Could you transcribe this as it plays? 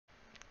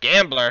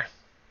Gambler.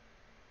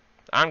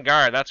 On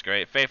guard, that's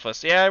great.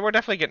 Faithless. Yeah, we're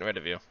definitely getting rid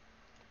of you.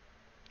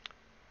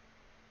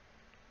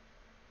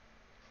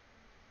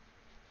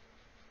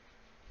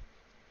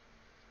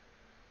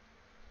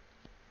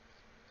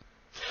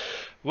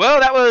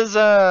 Well,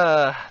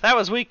 that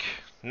was week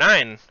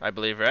 9, I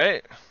believe,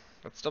 right?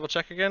 Let's double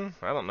check again.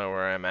 I don't know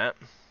where I'm at.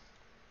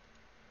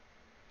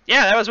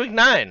 Yeah, that was week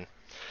 9.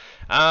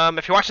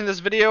 If you're watching this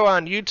video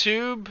on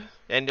YouTube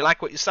and you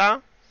like what you saw,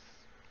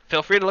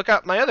 feel free to look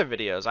up my other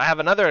videos. I have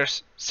another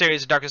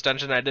series of Darkest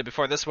Dungeon I did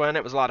before this one.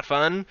 It was a lot of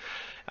fun.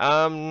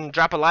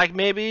 Drop a like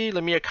maybe,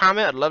 leave me a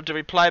comment. I'd love to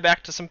reply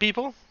back to some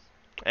people.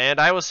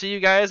 And I will see you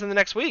guys in the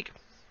next week.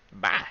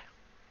 Bye.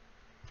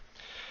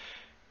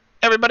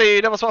 Everybody,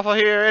 DevilsWaffle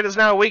here. It is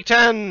now week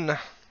 10.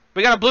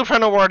 We got a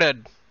blueprint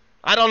awarded.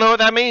 I don't know what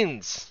that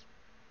means.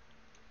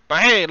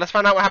 But hey, let's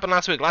find out what happened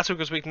last week. Last week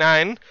was week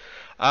 9.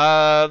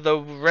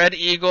 The Red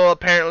Eagle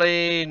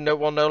apparently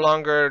will no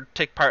longer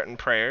take part in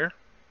prayer.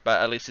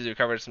 But at least he's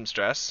recovered some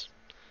stress.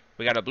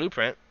 We got a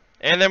blueprint.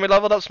 And then we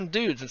leveled up some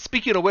dudes. And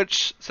speaking of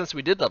which, since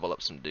we did level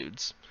up some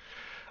dudes,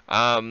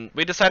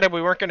 we decided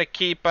we weren't going to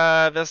keep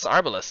this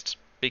Arbalist.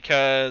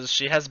 Because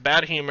she has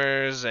bad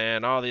humors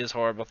and all these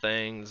horrible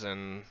things.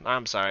 And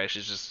I'm sorry,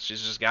 she's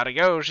just got to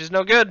go. She's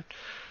no good.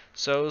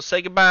 So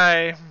say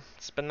goodbye.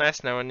 It's been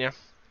nice knowing you.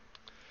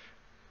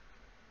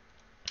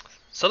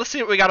 So let's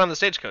see what we got on the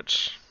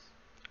stagecoach.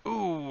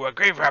 Ooh, a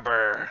grave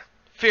robber.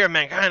 Fear of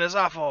mankind is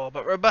awful,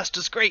 but robust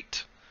is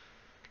great.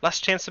 Less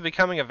chance of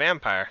becoming a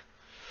vampire.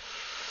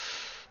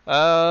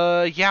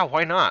 Yeah,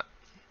 why not?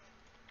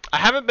 I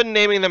haven't been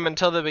naming them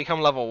until they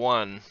become level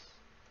 1.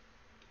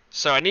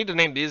 So I need to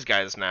name these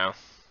guys now.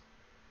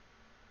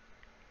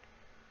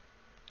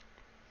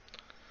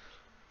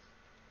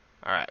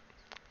 Alright.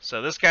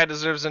 So this guy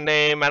deserves a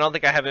name. I don't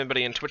think I have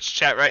anybody in Twitch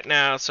chat right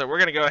now, so we're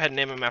going to go ahead and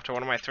name him after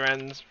one of my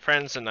friends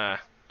in, on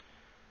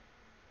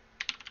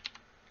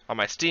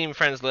my Steam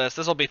friends list.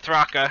 This will be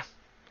Thraka.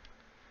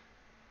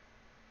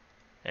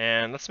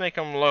 And let's make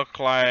him look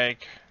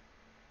like...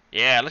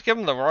 Yeah, let's give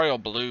him the royal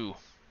blue.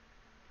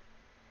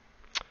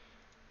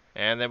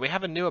 And then we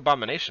have a new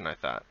Abomination, I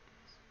thought.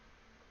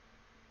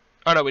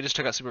 Oh no, we just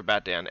took out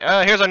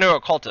SuperBatDan. Here's our new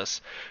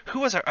Occultist.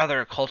 Who was our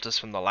other Occultist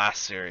from the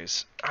last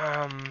series?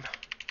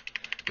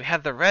 We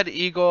had the Red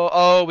Eagle.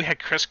 Oh, we had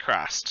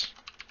ChrisCrossed.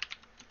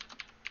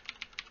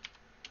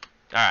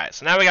 Alright,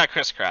 so now we got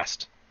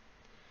ChrisCrossed.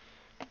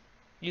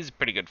 He's a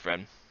pretty good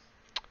friend.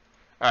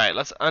 Alright,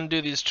 let's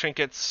undo these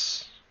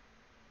trinkets.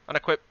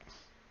 Unequip.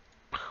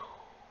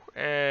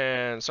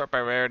 And sort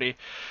by rarity.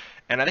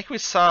 And I think we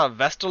saw a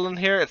Vestal in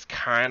here. It's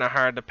kind of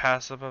hard to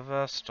pass up a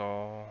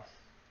Vestal.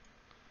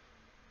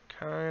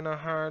 Kinda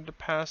hard to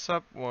pass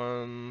up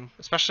one.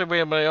 Especially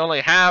when we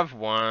only have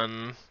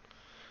one.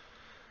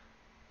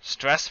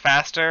 Stress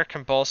faster,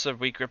 compulsive,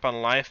 weak grip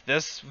on life.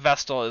 This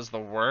Vestal is the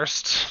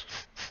worst.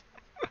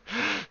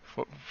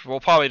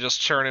 We'll probably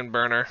just churn and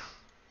burn her.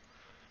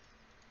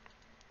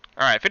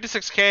 Alright,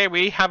 56k,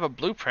 we have a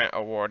blueprint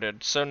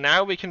awarded. So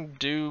now we can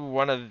do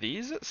one of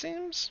these, it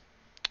seems?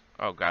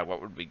 Oh god,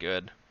 what would be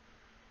good?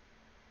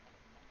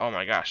 Oh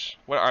my gosh,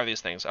 what are these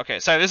things? Okay,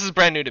 sorry, this is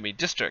brand new to me.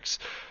 Districts.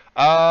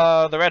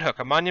 The Red Hook,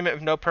 a monument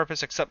of no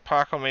purpose except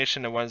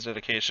proclamation and one's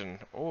dedication.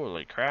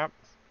 Holy crap.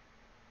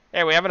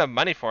 Hey, we have enough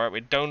money for it.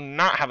 We do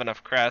not have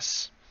enough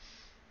crests.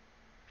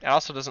 It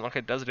also doesn't look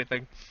like it does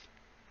anything.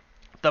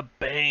 The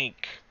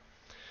bank.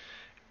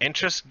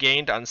 Interest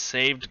gained on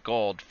saved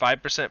gold.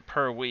 5%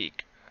 per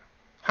week.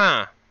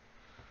 Huh.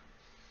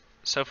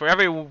 So for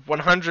every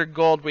 100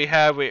 gold we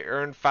have, we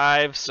earn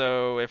 5.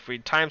 So if we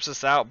times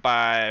this out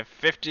by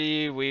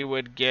 50, we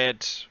would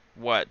get,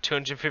 what,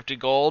 250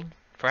 gold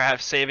for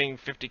saving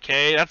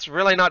 50k? That's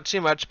really not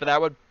too much, but that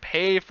would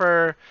pay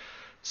for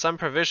some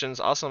provisions.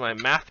 Also, my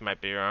math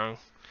might be wrong.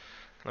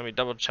 Let me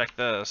double check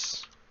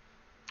this.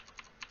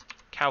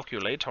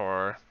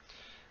 Calculator.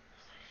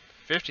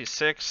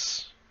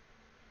 56.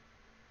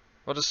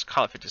 We'll just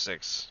call it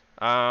 56.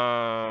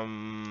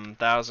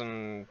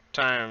 1,000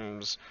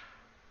 times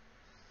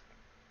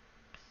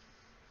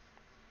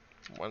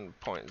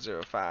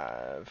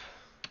 1.05.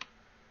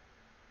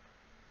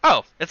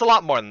 Oh, it's a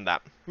lot more than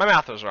that. My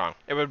math was wrong.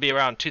 It would be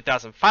around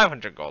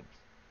 2,500 gold.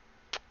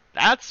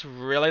 That's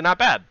really not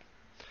bad.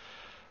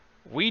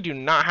 We do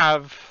not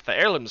have the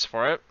heirlooms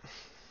for it.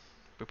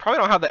 We probably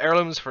don't have the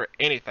heirlooms for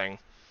anything.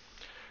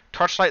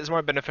 Torchlight is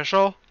more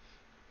beneficial.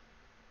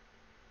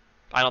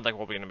 I don't think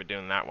we'll be going to be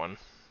doing that one.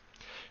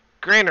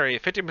 Granary,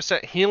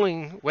 50%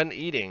 healing when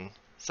eating.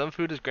 Some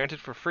food is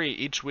granted for free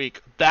each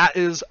week. That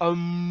is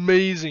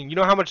amazing. You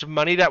know how much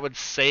money that would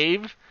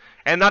save?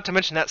 And not to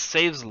mention that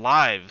saves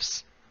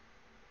lives.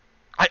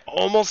 I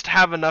almost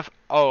have enough...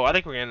 Oh, I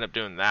think we're going to end up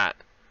doing that.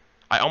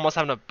 I almost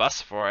have enough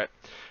busts for it.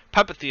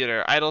 Puppet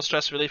Theater, idle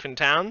stress relief in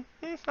town.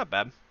 Not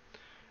bad.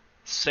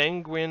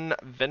 Sanguine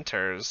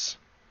Venters.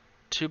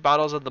 2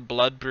 bottles of the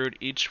blood brewed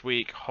each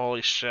week.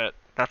 Holy shit.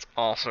 That's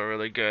also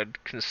really good,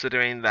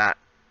 considering that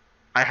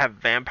I have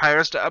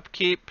vampires to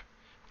upkeep.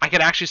 I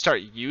could actually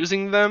start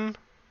using them.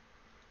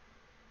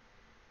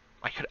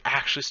 I could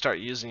actually start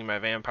using my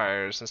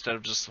vampires instead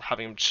of just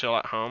having them chill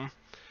at home.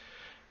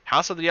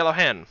 House of the Yellow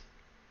Hand.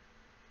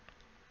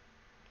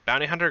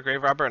 Bounty Hunter,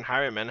 Grave Robber, and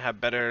Highwayman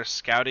have better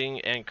scouting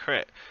and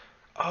crit.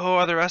 Oh,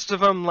 are the rest of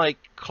them like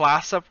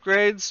class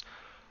upgrades?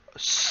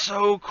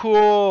 So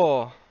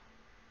cool!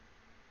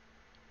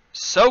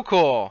 So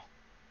cool!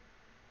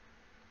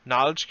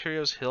 Knowledge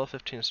Curios heal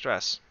 15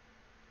 stress.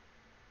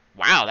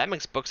 Wow, that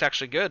makes books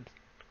actually good.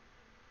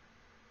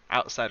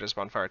 Outsider's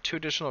Bonfire. 2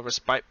 additional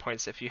respite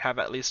points if you have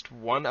at least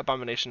 1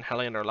 Abomination,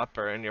 Hellion, or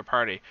Leper in your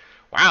party.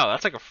 Wow,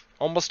 that's like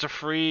almost a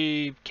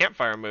free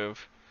campfire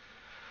move.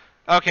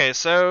 Okay,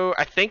 so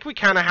I think we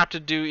kind of have to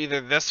do either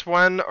this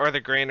one or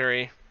the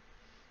Granary.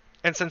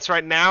 And since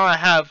right now I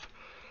have...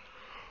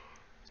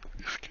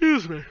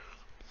 Excuse me.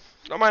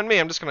 Don't mind me,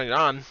 I'm just gonna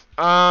yawn.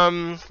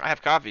 I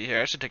have coffee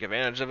here, I should take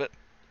advantage of it.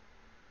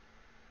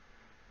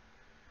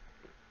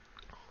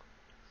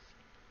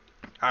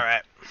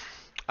 Alright.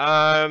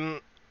 I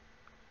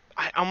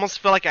almost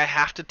feel like I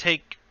have to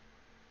take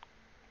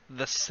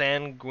the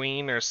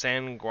Sanguine or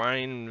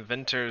Sanguine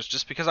Vinters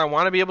just because I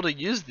want to be able to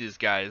use these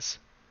guys.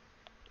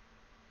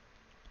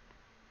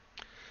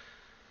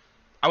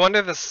 I wonder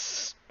if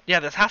this... Yeah,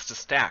 this has to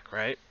stack,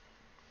 right?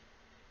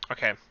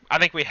 Okay, I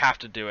think we have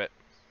to do it.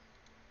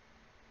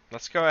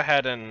 Let's go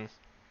ahead and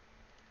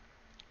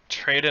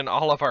trade in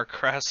all of our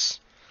crests.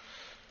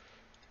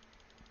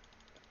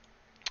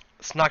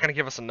 It's not going to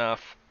give us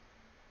enough.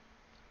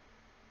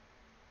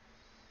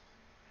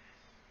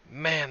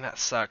 Man, that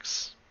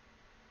sucks.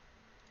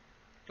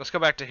 Let's go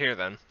back to here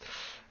then.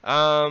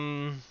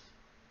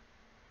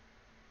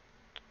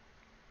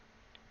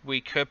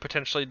 We could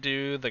potentially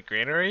do the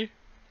Granary.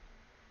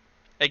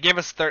 It gave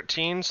us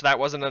 13, so that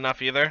wasn't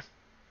enough either.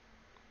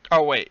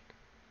 Oh, wait.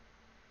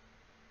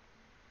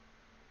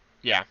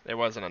 Yeah, it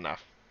wasn't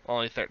enough.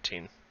 Only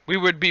 13. We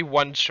would be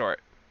 1 short.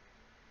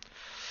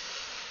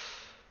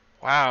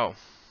 Wow.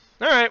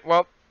 Alright,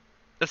 well,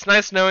 it's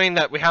nice knowing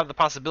that we have the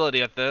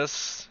possibility at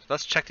this.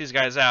 Let's check these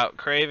guys out.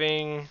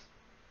 Craving.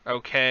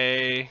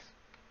 Okay.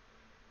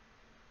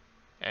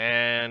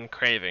 And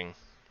Craving.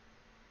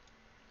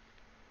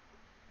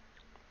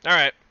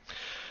 Alright.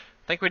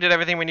 I think we did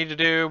everything we need to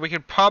do. We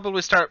could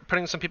probably start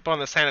putting some people in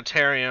the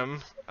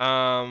sanitarium.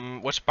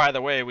 Which, by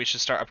the way, we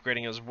should start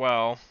upgrading as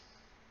well.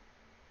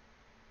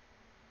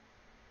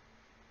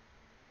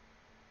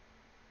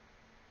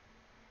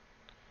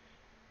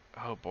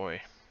 Oh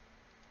boy.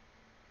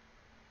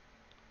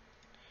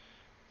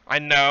 I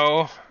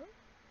know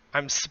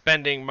I'm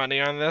spending money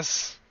on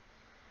this,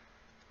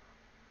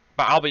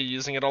 but I'll be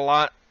using it a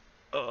lot.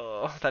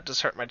 Ugh, that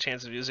just hurt my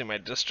chance of using my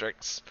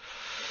districts.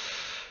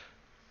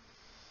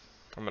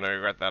 I'm gonna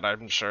regret that,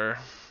 I'm sure.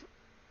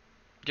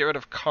 Get rid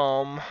of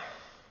Calm.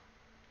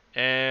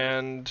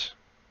 And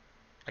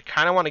I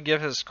kind of want to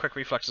give his quick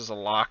reflexes a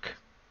lock.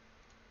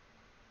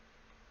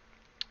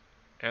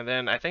 And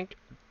then I think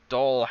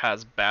Dull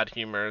has bad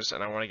humors,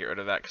 and I want to get rid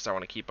of that because I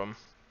want to keep him.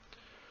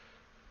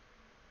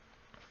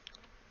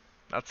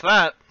 That's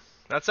that.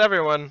 That's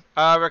everyone.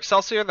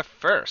 Excelsior the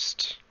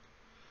First.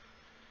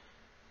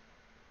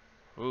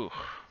 Ooh.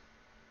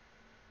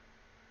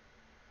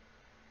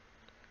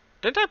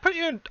 Didn't I put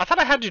you in? I thought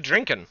I had you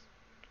drinking.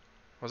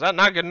 Was that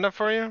not good enough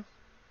for you?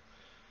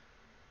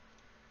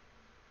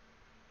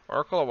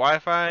 Oracle of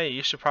Wi-Fi,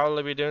 you should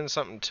probably be doing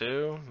something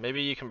too.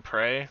 Maybe you can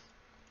pray.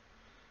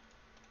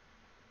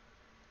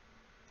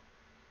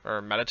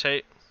 Or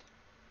meditate.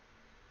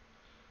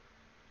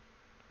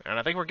 And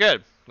I think we're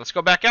good. Let's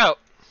go back out.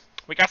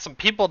 We got some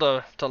people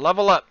to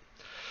level up.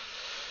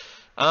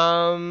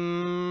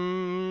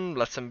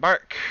 Let's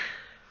embark.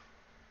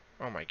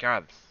 Oh my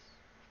god.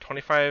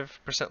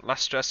 25%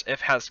 less stress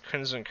if has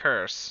Crimson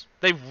Curse.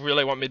 They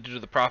really want me to do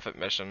the Prophet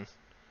mission.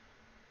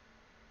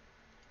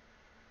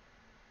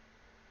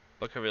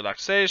 Book of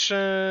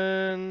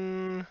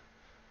Relaxation.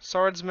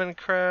 Swordsman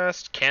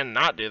Crest.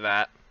 Cannot do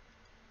that.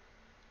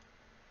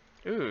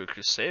 Ooh,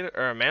 Crusader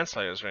or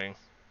Manslayer's Ring.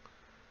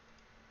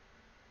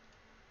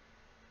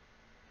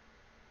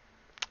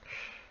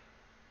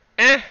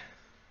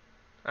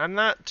 I'm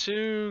not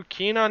too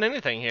keen on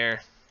anything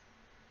here.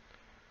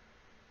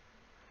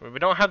 We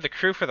don't have the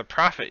crew for the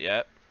Prophet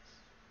yet.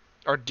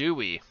 Or do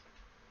we?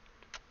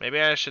 Maybe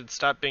I should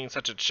stop being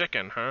such a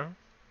chicken, huh?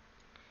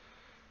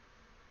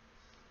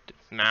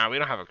 Nah, we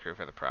don't have a crew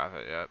for the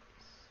Prophet yet.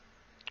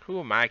 Who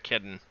am I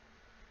kidding?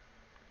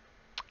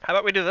 How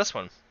about we do this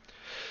one?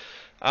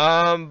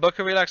 Book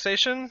of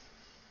Relaxation?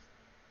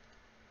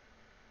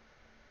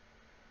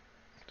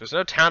 There's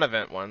no town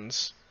event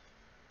ones.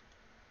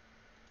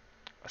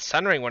 A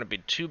Sun Ring wouldn't be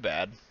too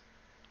bad,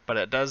 but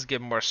it does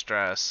give more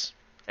stress.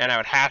 And I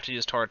would have to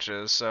use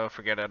torches, so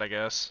forget it, I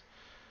guess.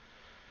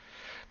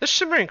 This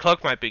Shimmering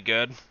Cloak might be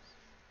good.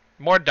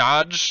 More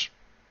dodge.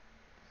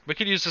 We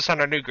could use this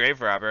on our new Grave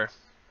Robber.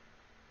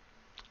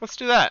 Let's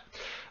do that.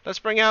 Let's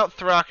bring out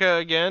Thraka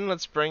again.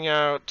 Let's bring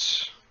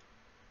out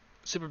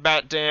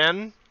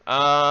SuperBatDan.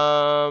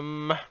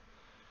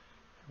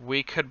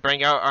 We could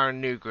bring out our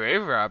new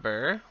Grave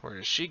Robber. Where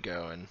is she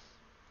going?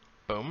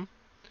 Boom.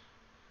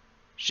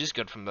 She's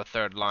good from the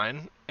third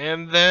line.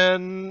 And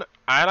then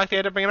I like the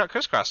idea of bringing out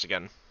ChrisCrossed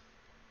again.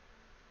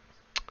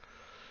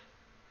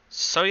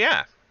 So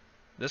yeah,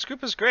 this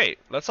group is great.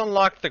 Let's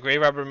unlock the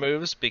Grave Robber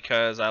moves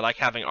because I like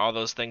having all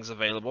those things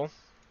available.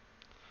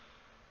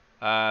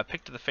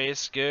 Pick to the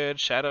face,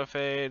 good. Shadow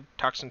Fade,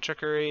 Toxin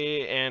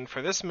Trickery, and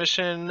for this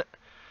mission,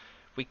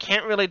 we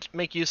can't really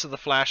make use of the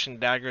Flash and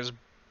Dagger's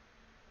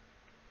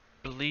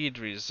Bleed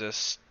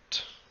Resist.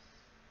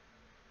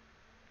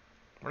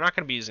 We're not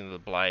going to be using the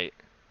Blight.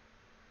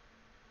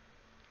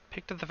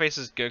 Pick to the face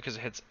is good because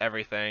it hits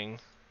everything.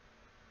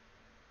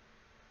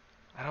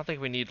 I don't think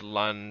we need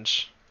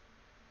Lunge.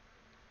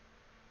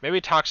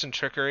 Maybe Toxin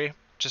Trickery,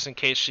 just in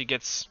case she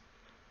gets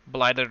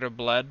blighted or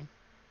bled.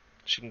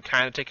 She can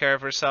kind of take care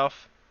of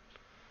herself.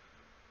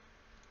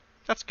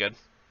 That's good.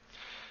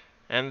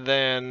 And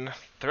then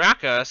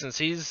Thraka, since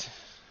these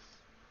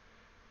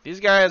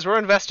guys, we're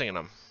investing in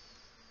them.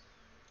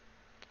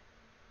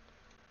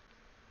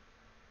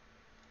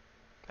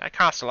 That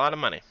costs a lot of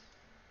money.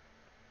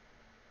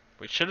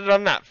 We should have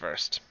done that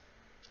first.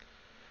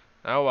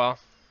 Oh well.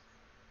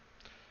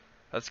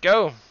 Let's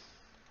go.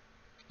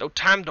 No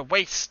time to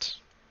waste.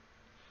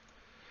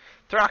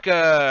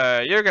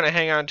 Thraka, you're going to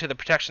hang on to the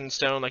protection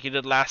stone like you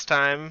did last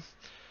time.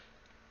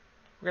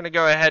 We're going to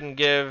go ahead and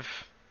give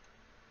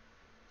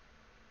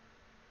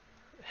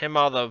him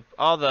all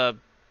the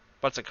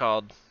what's it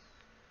called?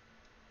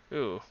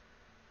 Ooh.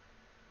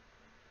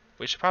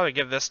 We should probably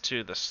give this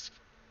to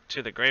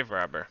the Grave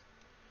Robber.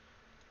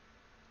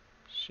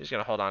 She's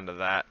going to hold on to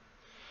that.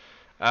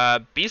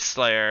 Beast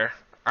Slayer.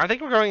 I think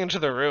we're going into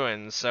the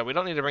ruins, so we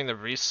don't need to bring the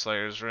Beast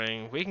Slayer's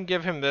ring. We can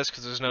give him this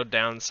because there's no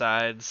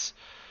downsides.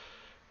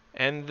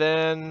 And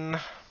then...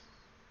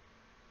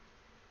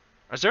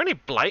 Is there any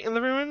blight in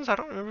the ruins? I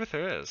don't remember if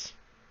there is.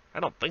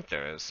 I don't think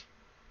there is.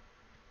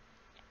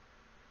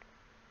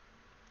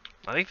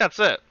 I think that's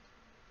it.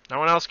 No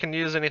one else can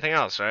use anything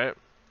else, right?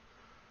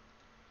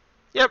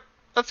 Yep.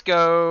 Let's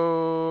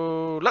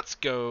go. Let's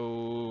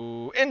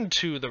go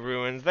into the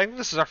ruins. I think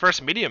this is our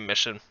first medium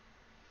mission.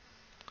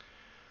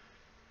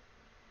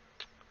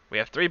 We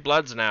have 3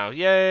 bloods now.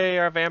 Yay,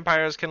 our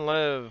vampires can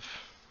live.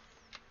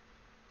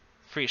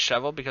 Free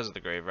shovel because of the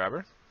Grave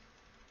Robber.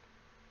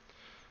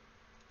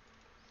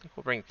 I think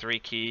we'll bring 3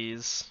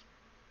 keys.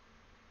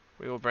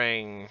 We will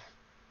bring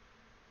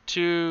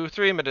 3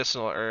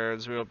 medicinal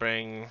herbs. We will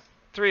bring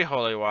 3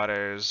 holy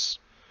waters.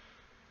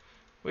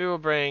 We will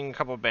bring a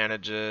couple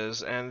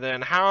bandages. And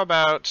then how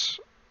about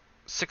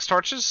 6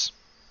 torches?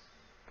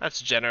 That's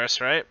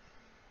generous, right?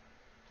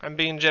 I'm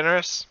being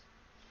generous.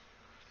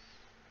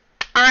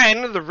 Alright,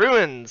 into the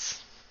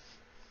ruins.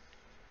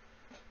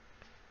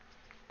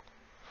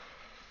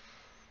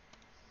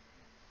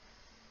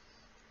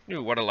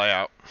 Ooh, what a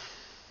layout.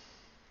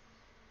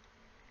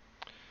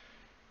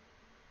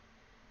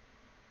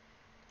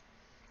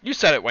 You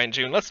said it, Wayne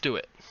June. Let's do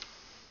it.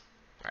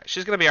 Alright,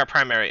 she's going to be our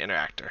primary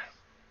interactor.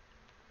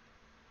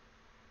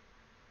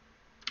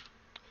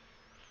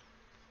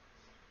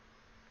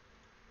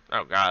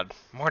 Oh god,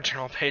 more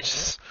journal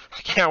pages.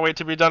 I can't wait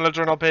to be done with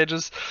journal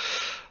pages.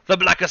 The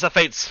blackest of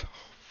fates.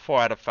 4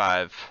 out of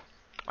 5.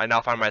 I now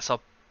find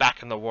myself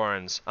back in the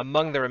warrens,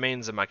 among the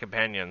remains of my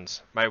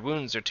companions. My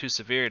wounds are too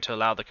severe to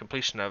allow the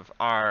completion of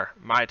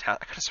my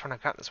task. I could have sworn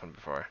I've gotten this one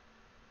before.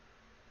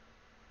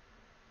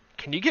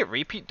 Can you get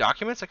repeat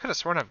documents? I could have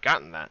sworn I've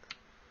gotten that.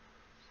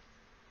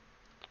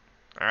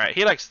 Alright,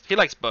 he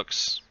likes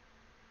books.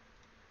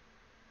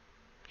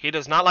 He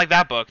does not like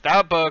that book.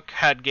 That book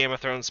had Game of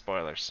Thrones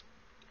spoilers.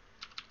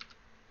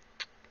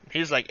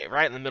 He's like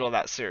right in the middle of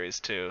that series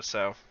too,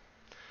 so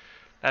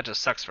that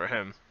just sucks for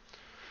him.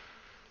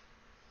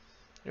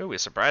 Ooh, we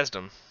surprised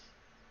him.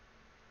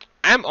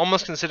 I'm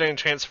almost considering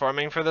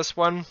transforming for this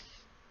one.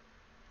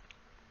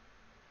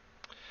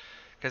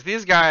 Because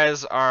these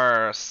guys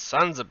are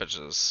sons of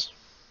bitches.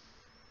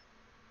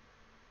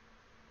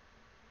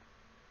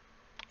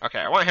 Okay,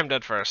 I want him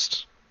dead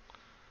first.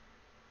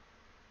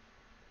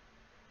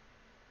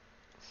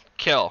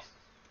 Kill.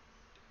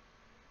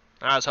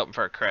 I was hoping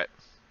for a crit.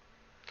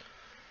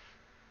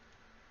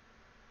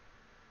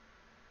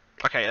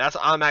 Okay, that's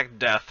automatic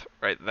death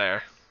right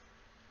there.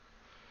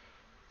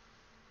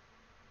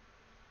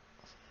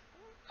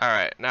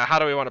 Alright, now how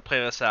do we want to play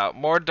this out?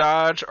 More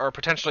dodge or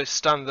potentially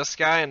stun this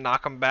guy and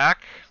knock him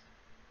back?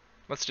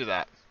 Let's do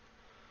that.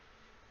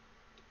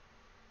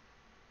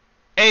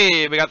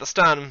 Hey, we got the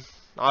stun.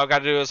 All I've got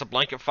to do is a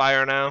blanket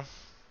fire now.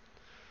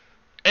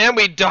 And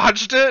we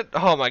dodged it?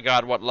 Oh my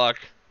god, what luck.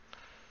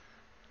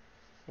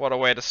 What a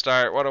way to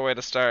start, what a way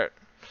to start.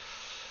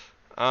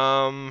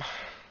 Now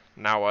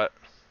what?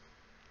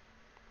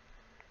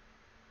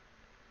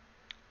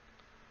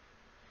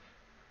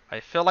 I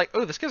feel like...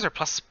 Oh, this gives her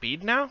plus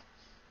speed now?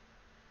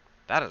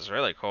 That is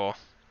really cool.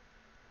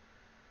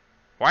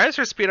 Why is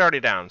her speed already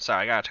down?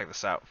 Sorry, I gotta check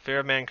this out. Fear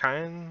of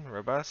Mankind,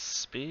 robust,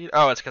 speed.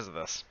 Oh, it's because of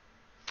this.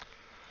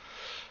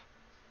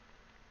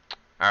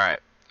 Alright.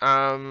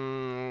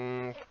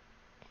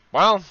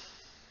 Well,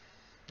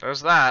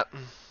 there's that.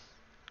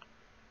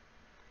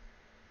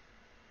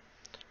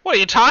 What are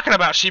you talking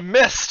about? She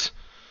missed!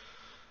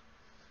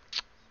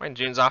 Wayne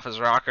June's off his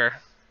rocker.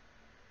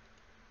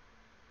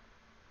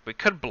 We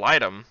could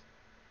blight him.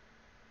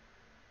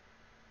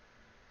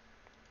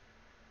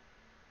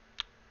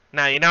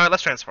 Nah, you know what?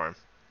 Let's transform.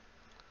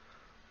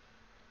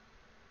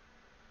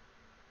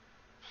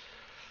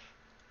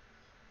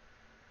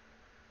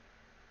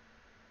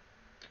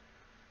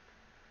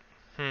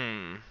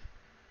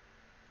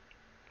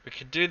 We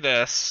could do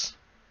this.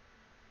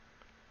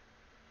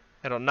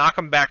 It'll knock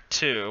him back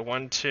 2.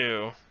 1,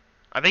 2.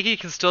 I think he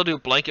can still do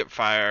blanket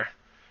fire.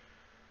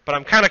 But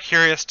I'm kind of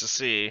curious to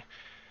see.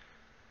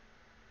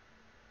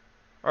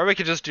 Or we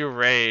could just do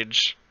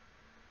rage.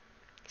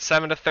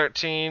 7 to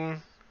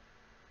 13.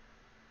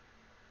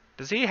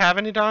 Does he have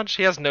any dodge?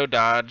 He has no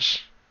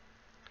dodge.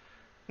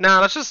 No,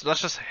 let's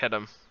just hit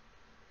him.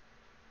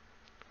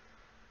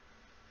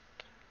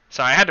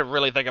 So I had to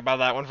really think about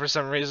that one for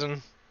some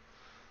reason.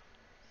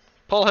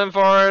 Pull him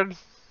forward.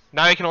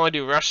 Now he can only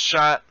do rush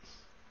shot.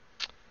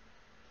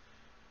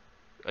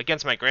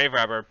 Against my grave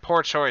robber.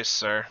 Poor choice,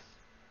 sir.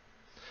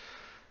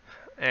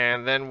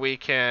 And then we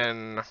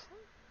can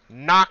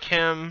knock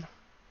him.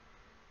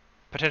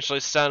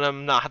 Potentially stun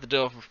him. Not have to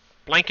deal with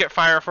blanket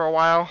fire for a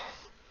while.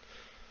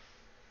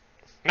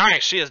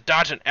 Nice, she is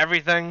dodging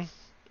everything.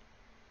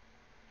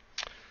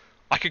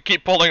 I could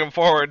keep pulling him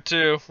forward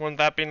too. Wouldn't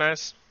that be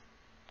nice?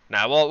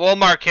 Nah, we'll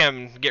mark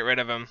him, get rid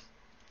of him.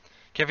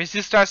 Okay, if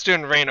he starts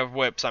doing Rain of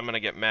Whips, I'm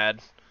gonna get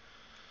mad.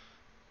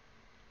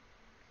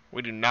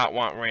 We do not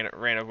want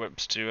Rain of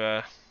Whips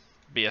to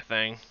be a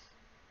thing.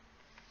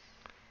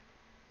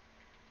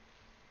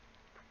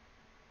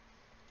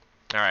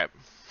 Alright.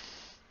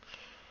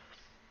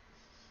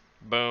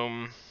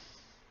 Boom.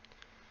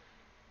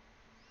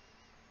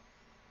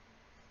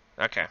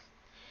 Okay.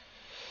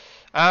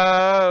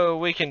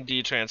 We can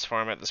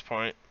de-transform at this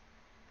point.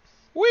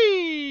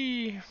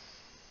 Whee!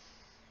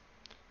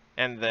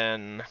 And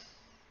then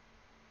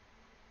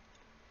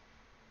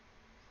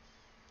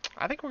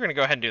I think we're gonna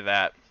go ahead and do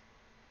that.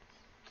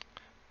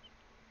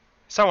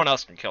 Someone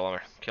else can kill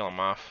him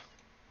off.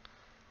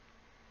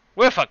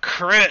 With a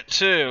crit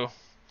too.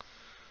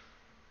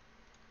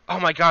 Oh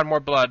my god,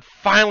 more blood.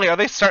 Finally, are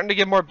they starting to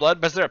give more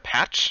blood? Is there a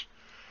patch?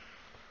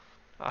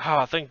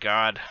 Oh, thank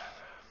God.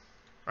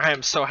 I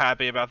am so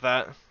happy about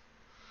that.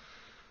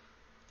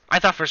 I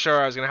thought for sure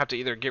I was going to have to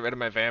either get rid of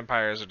my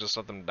vampires or just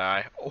let them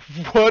die.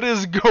 What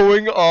is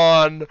going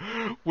on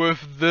with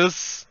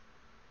this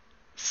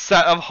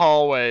set of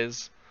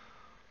hallways?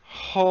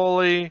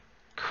 Holy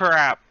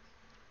crap.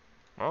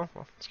 Well,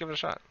 let's give it a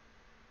shot.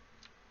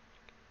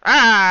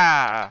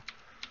 Ah!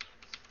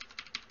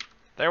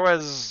 There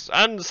was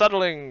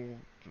unsettling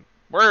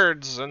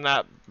words in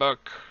that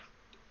book.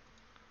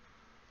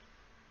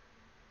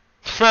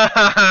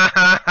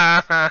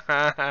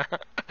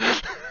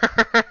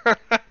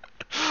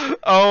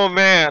 Oh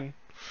man.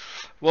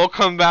 We'll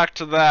come back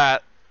to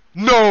that.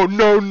 No,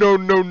 no, no,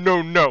 no,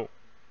 no, no.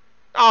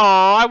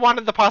 Aw, I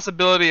wanted the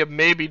possibility of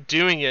maybe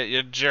doing it,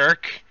 you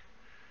jerk.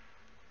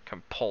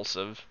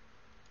 Compulsive.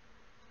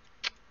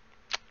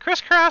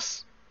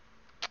 ChrisCrossed?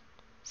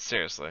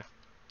 Seriously.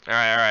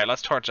 Alright,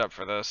 let's torch up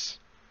for this.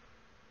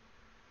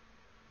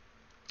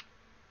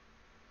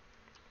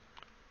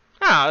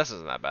 Ah, this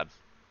isn't that bad.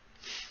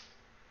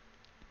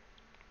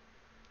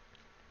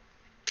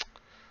 I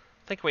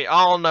think we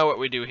all know what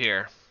we do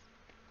here.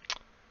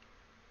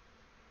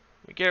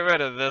 We get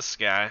rid of this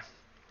guy.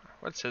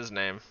 What's his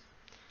name?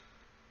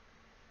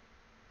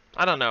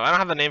 I don't know. I don't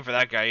have the name for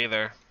that guy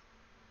either.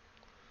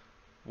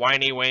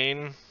 Whiny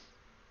Wayne?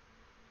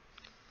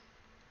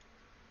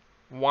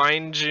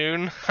 Wine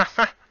June?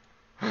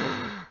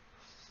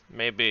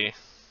 Maybe.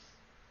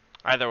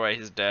 Either way,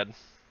 he's dead.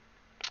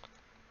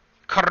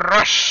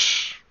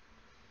 Crush!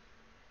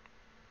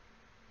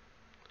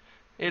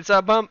 It's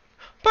a bump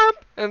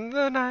in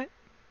the night.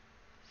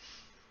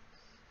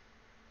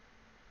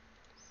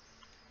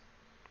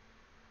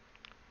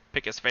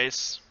 Pick his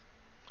face.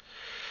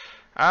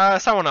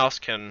 Someone else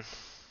can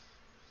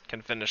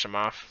finish him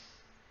off.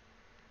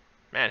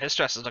 Man, his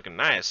dress is looking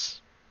nice.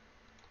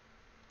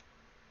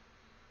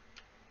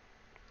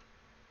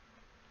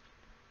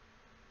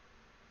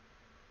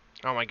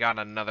 Oh my god,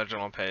 another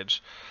journal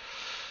page.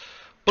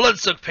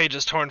 Blood-soaked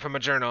pages torn from a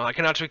journal. I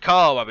cannot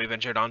recall why we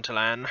ventured onto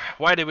land.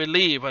 Why did we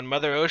leave when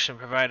Mother Ocean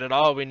provided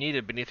all we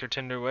needed beneath her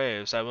tender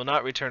waves? I will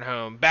not return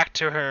home. Back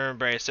to her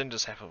embrace and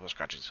just have a little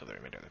scratches for the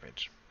remainder of the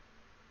page.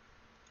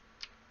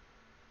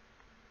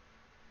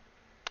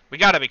 We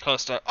gotta be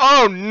close to...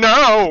 Oh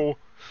no!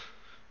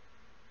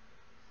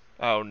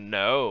 Oh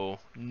no.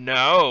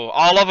 No.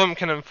 All of them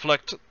can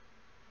inflict...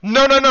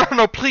 No, no, no,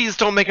 no, please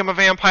don't make him a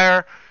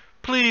vampire.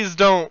 Please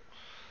don't.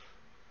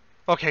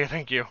 Okay,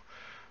 thank you.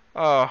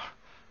 Oh,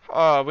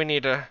 we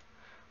need to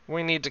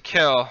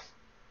kill.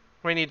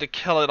 We need to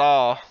kill it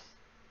all.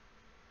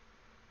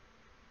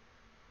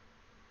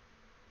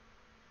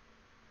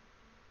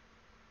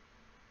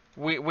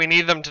 We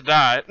need them to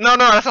die. No,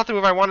 no, that's not the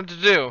move I wanted to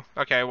do.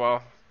 Okay,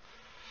 well.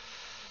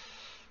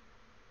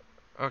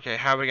 Okay,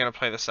 how are we gonna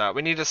play this out?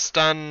 We need to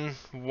stun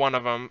one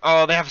of them.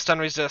 Oh, they have stun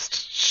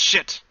resist.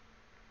 Shit.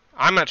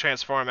 I'm gonna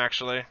transform,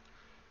 actually.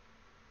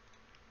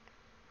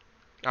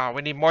 Oh,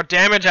 we need more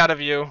damage out of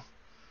you.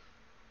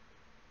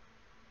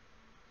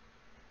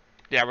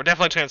 Yeah, we're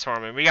definitely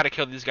transforming. We gotta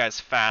kill these guys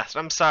fast.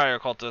 I'm sorry,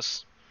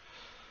 Occultist.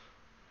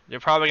 You're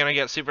probably gonna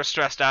get super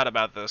stressed out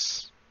about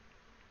this.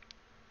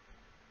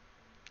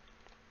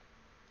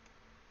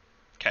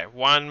 Okay,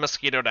 one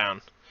mosquito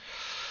down.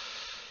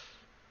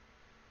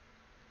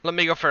 Let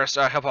me go first.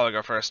 He'll probably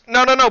go first.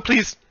 No, no, no,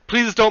 please.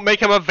 Please don't make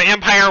him a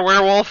vampire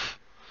werewolf.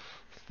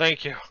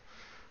 Thank you.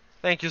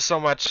 Thank you so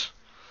much.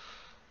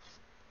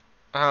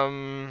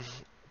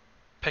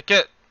 Pick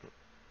it.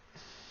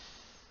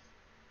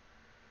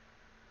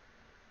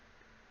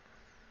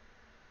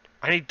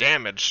 I need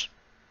damage.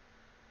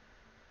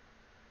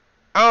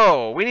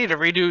 Oh, we need to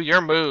redo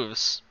your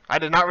moves. I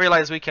did not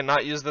realize we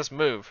cannot use this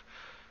move.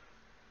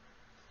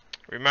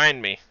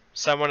 Remind me.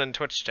 Someone in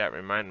Twitch chat,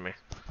 remind me.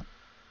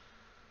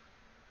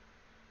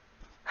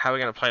 How are we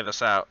going to play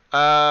this out?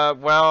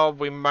 Well,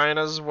 we might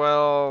as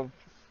well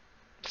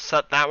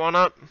set that one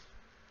up.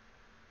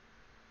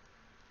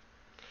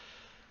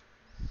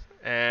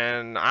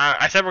 And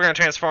I said we're going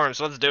to transform,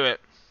 so let's do it.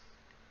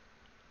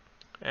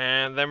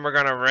 And then we're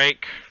going to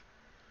rake.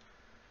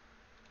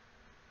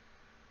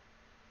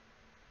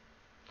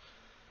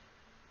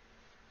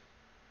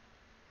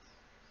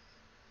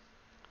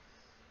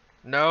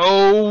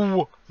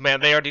 No!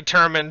 Man, they are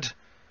determined.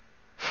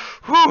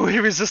 Whew, he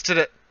resisted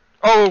it.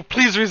 Oh,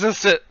 please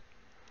resist it.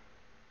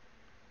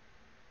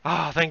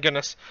 Oh, thank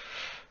goodness.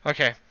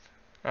 Okay.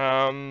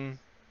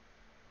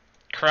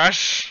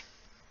 Crush.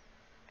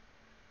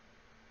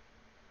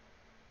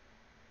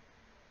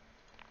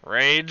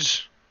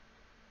 Rage.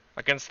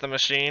 Against the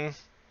machine.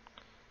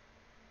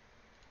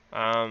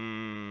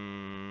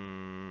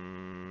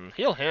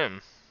 Heal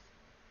him.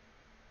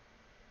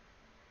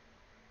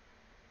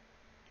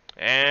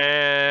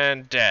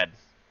 And dead.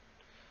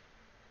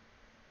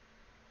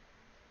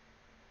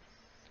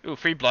 Ooh,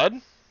 free blood?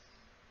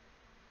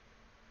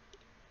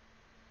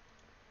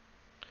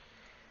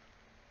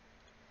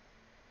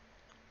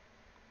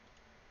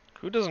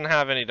 Who doesn't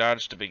have any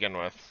dodge to begin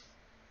with?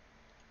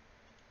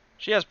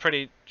 She has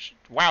pretty...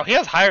 Wow, he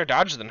has higher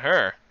dodge than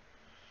her.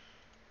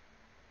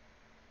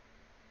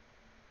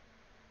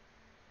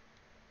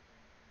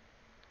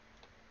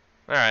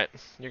 Alright,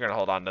 you're gonna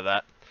hold on to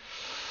that.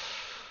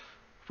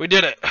 We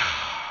did it.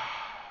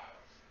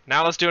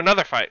 Now let's do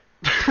another fight.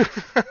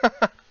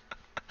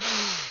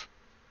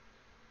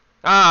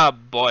 Ah,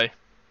 boy.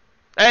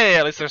 Hey,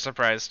 at least they're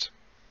surprised.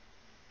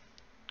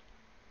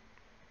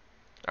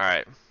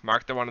 Alright,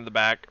 mark the one in the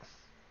back.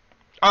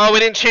 Oh, we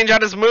didn't change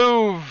out his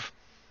move!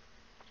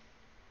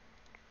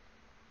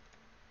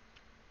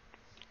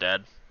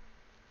 Dead.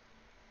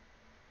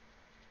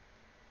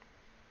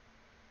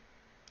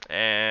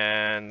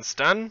 And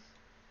stun.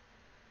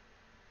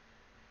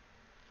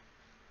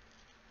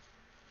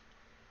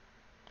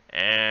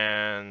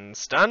 And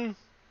stun.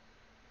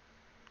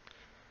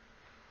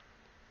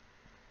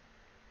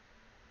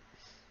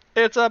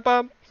 It's a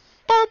bump,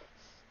 bump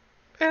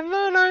in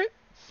the night.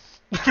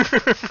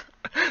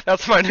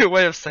 That's my new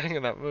way of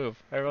saying that move.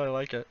 I really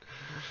like it.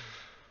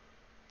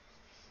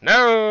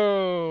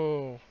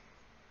 No!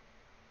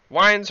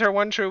 Wine's her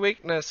one true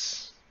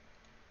weakness.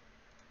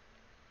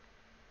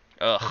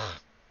 Ugh.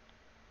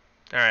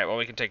 Alright, well,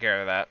 we can take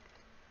care of that.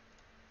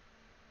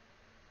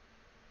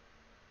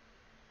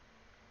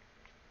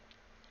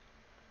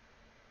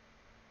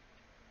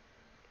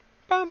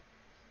 Bump.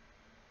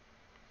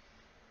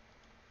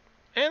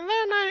 In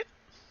the night.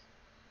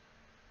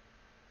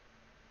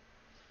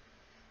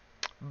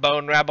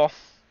 Bone Rabble.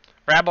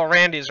 Rabble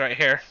Randy's right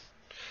here.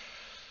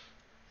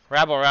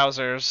 Rabble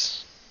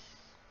Rousers.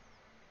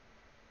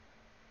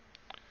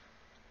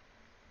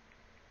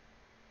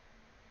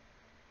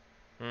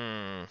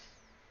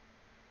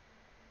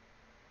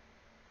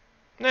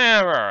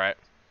 Nah, we're alright.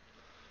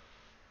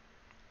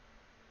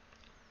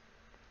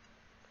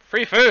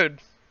 Free food.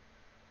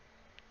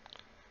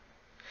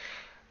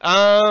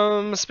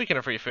 Speaking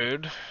of free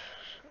food,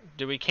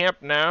 do we camp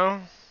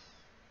now?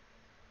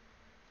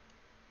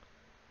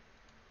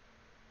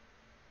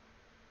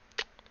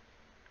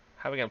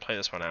 How are we gonna play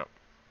this one out?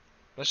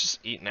 Let's just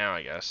eat now,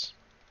 I guess.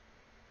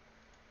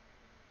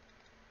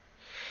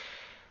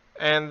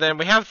 And then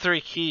we have 3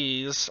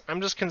 keys.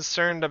 I'm just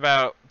concerned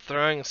about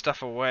throwing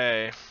stuff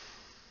away.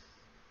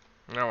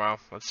 Oh well,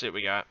 let's see what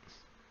we got.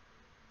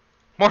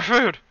 More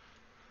food!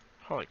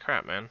 Holy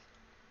crap, man.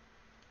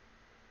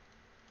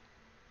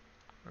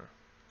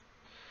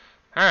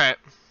 Alright.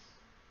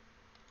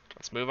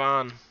 Let's move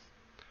on.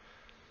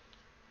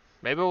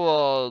 Maybe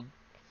we'll...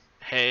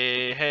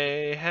 Hey,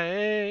 hey,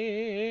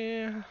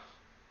 hey.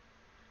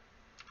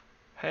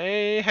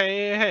 Hey,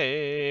 hey,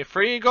 hey.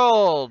 Free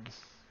gold!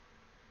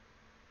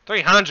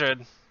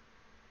 300!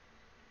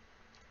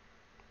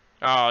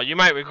 Oh, you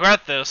might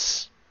regret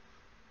this.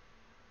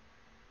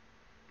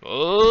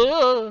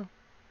 Oh,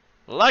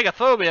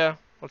 Lygophobia.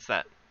 What's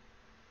that?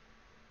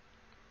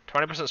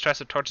 20% stress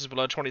if torches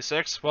below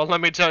 26? Well,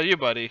 let me tell you,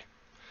 buddy.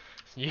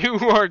 You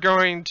are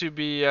going to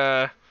be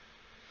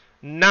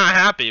not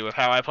happy with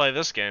how I play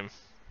this game.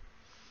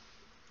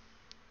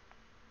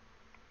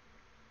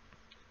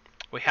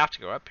 We have to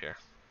go up here.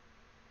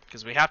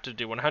 Because we have to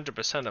do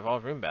 100% of all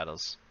room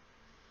battles.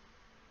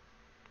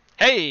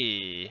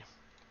 Hey!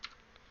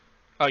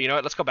 Oh, you know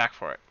what? Let's go back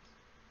for it.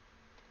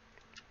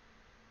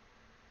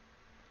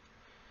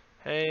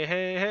 Hey,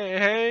 hey, hey,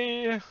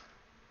 hey!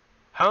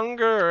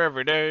 Hunger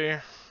every day.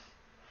 A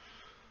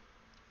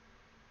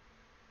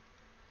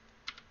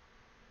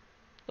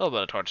little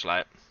bit of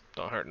torchlight.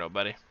 Don't hurt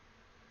nobody.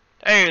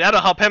 Hey,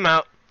 that'll help him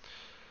out.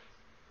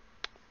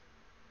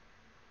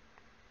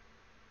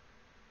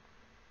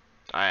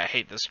 I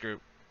hate this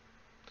group.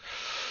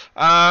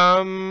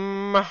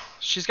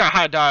 She's got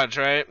high dodge,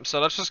 right? So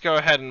let's just go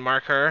ahead and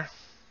mark her.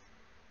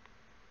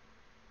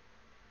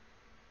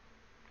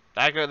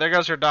 There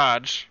goes her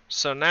dodge.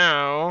 So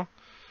now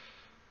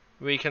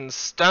we can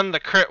stun the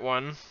crit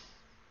one.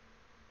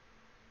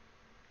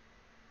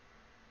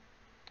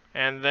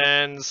 And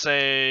then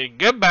say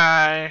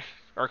goodbye,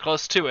 or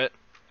close to it.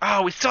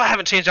 Oh, we still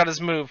haven't changed out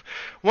his move.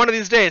 One of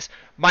these days,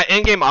 my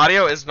in-game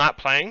audio is not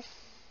playing.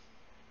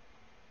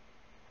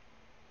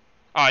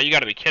 Oh, you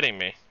gotta be kidding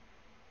me.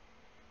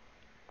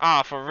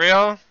 Oh, for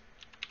real?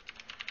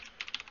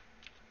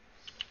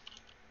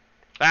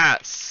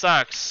 That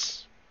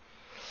sucks.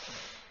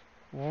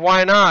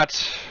 Why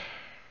not?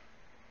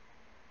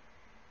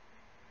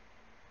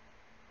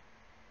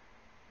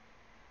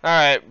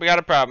 Alright, we got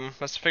a problem.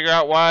 Let's figure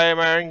out why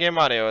my in-game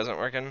audio isn't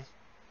working.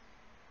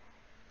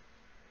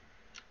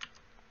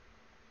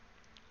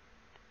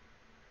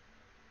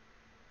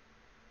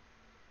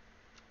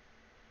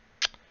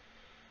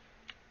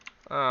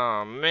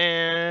 Oh,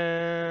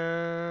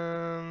 man.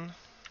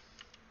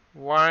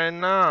 Why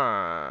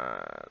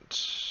not?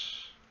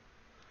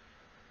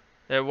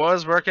 It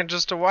was working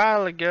just a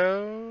while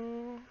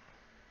ago.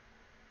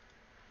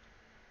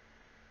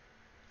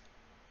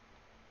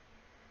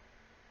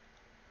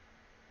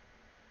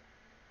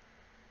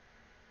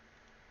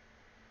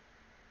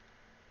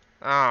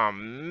 Oh,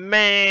 man.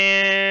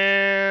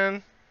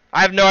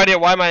 I have no idea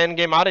why my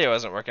in-game audio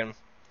isn't working.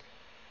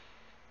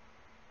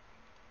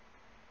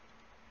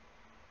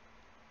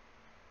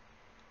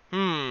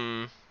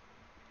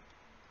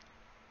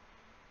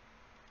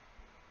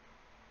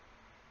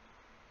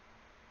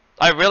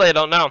 I really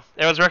don't know.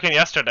 It was working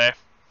yesterday.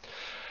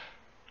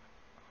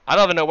 I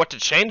don't even know what to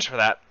change for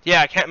that.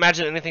 Yeah, I can't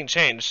imagine anything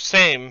changed.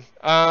 Same.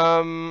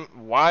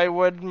 Why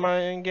would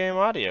my in-game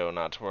audio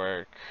not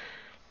work?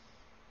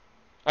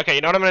 Okay,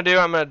 you know what I'm gonna do?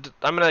 I'm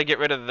gonna get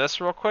rid of this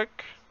real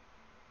quick.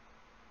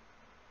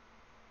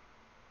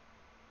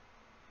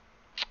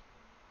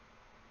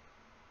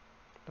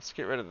 Let's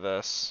get rid of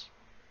this.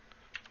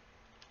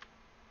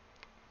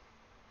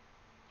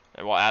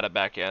 And we'll add it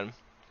back in.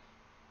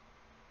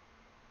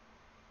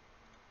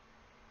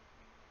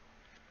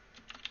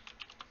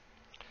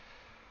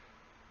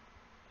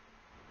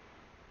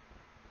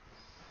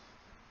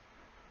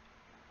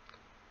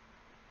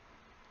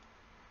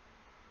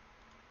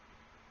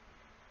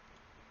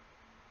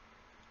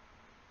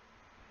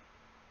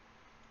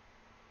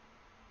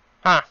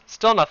 Huh,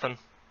 still nothing.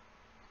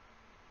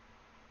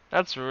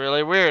 That's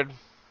really weird.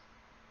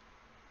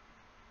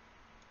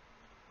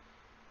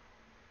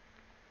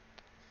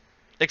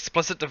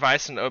 Explicit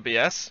device in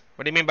OBS?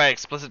 What do you mean by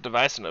explicit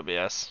device in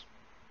OBS?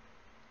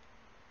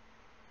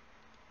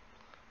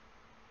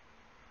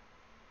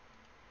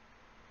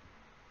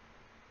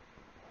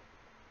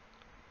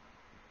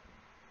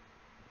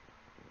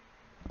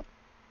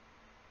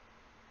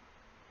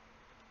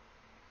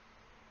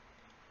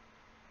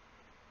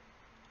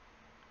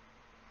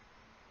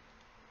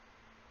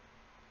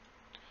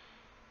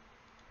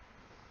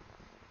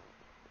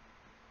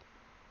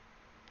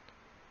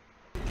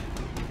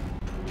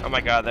 Oh my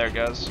god, there it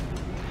goes.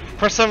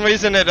 For some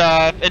reason it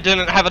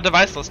didn't have a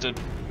device listed.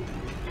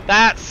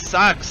 That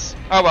sucks.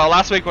 Oh well,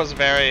 last week was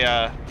very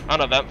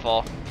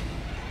uneventful.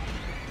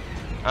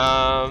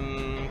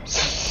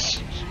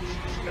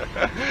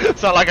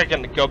 It's not like I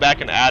can go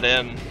back and add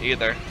in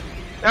either.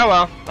 Oh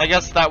well, I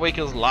guess that week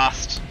is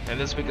lost. And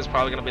this week is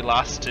probably gonna be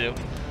lost too.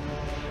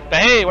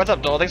 But hey, what's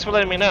up, Dole? Thanks for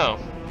letting me know.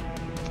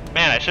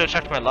 Man, I should have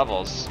checked my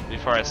levels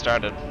before I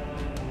started.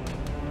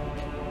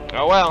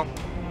 Oh well.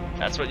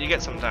 That's what you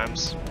get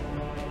sometimes.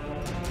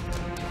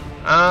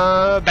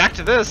 Back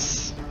to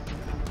this.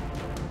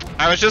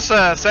 I was just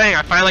saying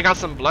I finally got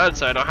some blood,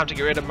 so I don't have to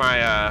get rid of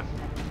my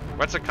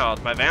what's it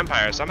called? My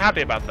vampire. So I'm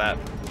happy about that.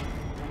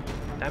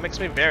 That makes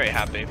me very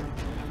happy.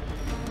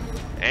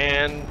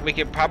 And we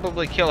could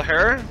probably kill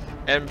her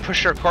and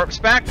push her corpse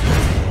back.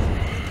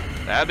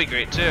 That'd be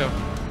great too.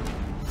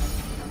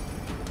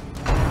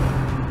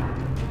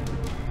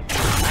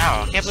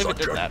 Wow, I can't believe it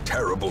did that.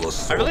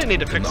 I really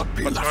need to fix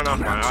what's going on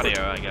with my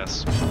audio, I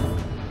guess.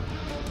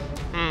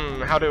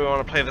 How do we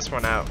want to play this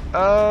one out?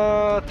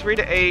 3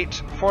 to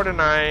 8, 4 to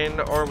 9,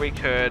 or we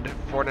could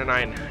 4 to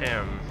 9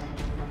 him.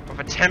 With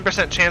a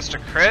 10% chance to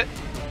crit?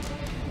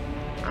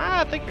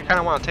 I think I kind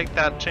of want to take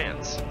that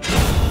chance.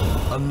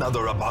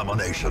 Another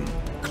abomination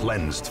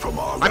cleansed from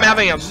our I'm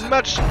having a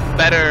much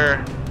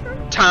better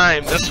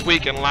time this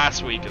week and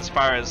last week as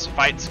far as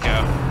fights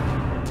go.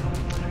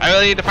 I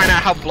really need to find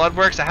out how blood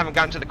works. I haven't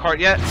gotten to the court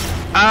yet.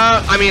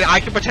 I mean, I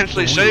could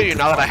potentially show you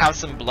now that I have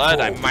some blood.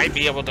 I might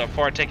be able to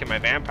afford taking my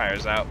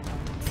vampires out.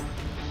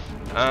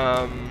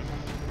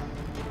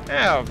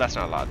 Yeah, that's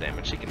not a lot of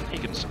damage. He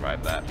can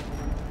survive that.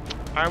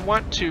 I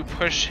want to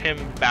push him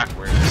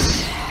backwards.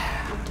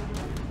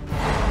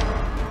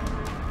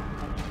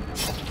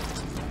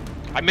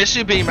 I miss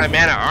you being my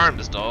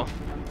man-at-arms, though.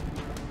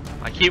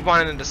 I keep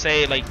wanting to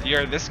say, like,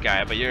 you're this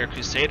guy, but you're a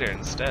Crusader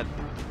instead.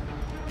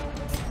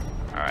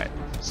 Alright,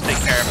 let's take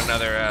care of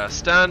another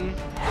stun.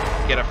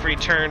 Get a free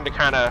turn to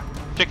kind of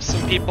fix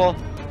some people.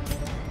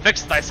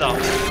 Fix thyself,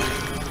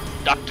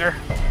 doctor.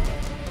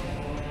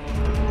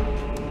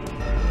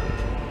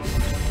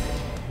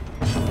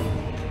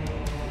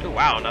 Oh,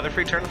 wow, another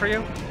free turn for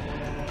you?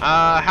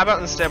 How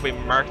about instead we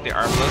mark the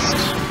arm list?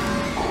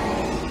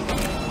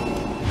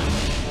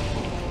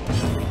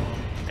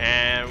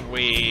 And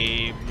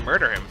we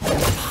murder him.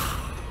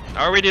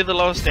 Or we do the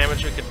lowest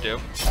damage we could do.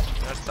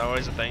 That's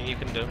always a thing you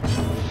can do.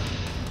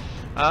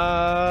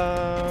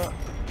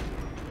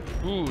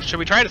 Ooh, should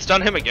we try to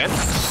stun him again?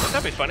 Wouldn't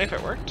that be funny if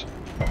it worked?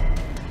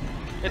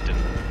 It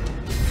didn't.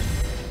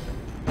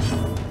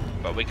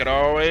 But we could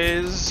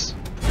always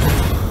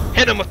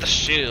hit him with the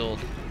shield.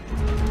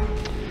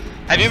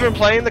 Have you been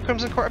playing the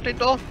Crimson Court update,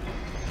 Doll?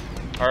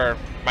 Or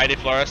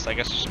MightyFlorist? I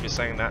guess you should be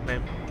saying that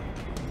name.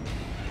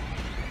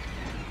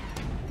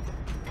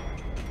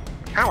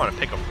 I kinda wanna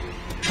pick him.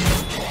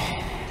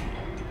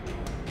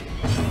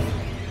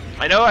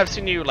 I know I've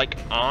seen you like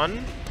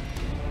on,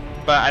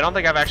 but I don't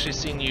think I've actually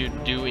seen you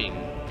doing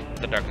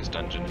the Darkest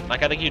Dungeon.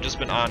 Like I think you've just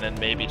been on and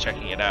maybe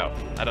checking it out.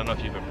 I don't know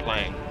if you've been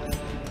playing.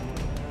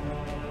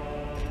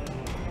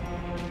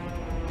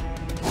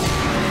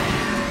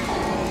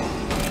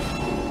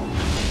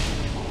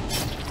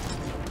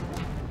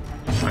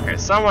 Okay,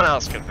 someone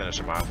else can finish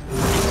him off.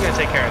 He's gonna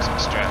take care of some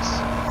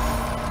stress.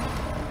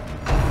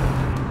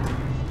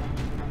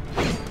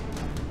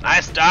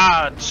 Nice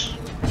dodge!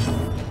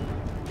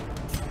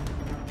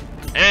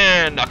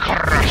 And a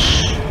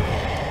crush!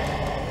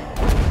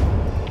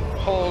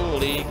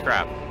 Holy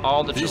crap,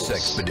 all the jewels. This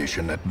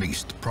expedition at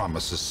least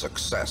promises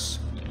success.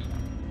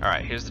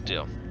 Alright, here's the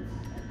deal.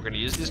 We're gonna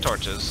use these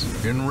torches.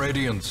 In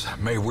Radiance,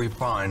 may we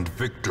find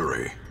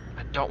victory.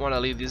 I don't want to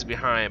leave these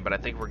behind, but I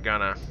think we're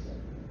gonna...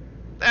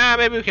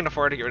 maybe we can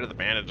afford to get rid of the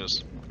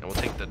bandages. And we'll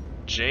take the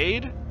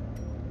jade?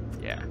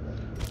 Yeah.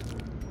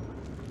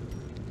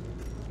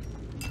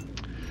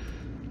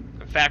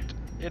 In fact,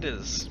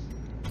 it's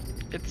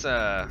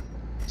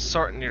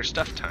sorting your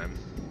stuff time.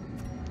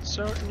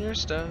 Sorting your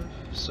stuff,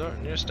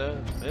 sorting your stuff.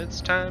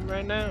 It's time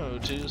right now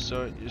to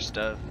sort your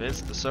stuff.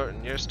 It's the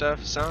sorting your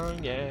stuff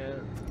song, yeah.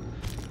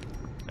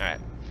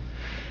 Alright.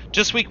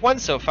 Just week 1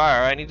 so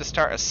far. I need to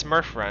start a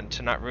Smurf run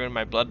to not ruin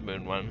my Blood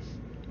Moon one.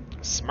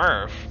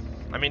 Smurf?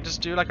 I mean, just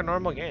do like a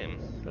normal game.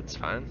 That's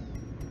fine.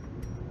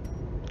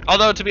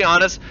 Although, to be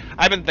honest,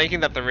 I've been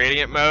thinking that the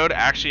Radiant mode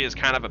actually is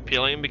kind of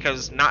appealing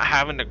because not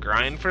having to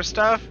grind for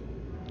stuff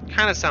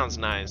kind of sounds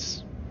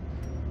nice.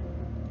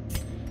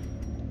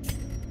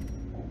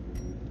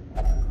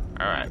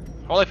 Alright.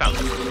 Holy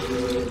Fountain.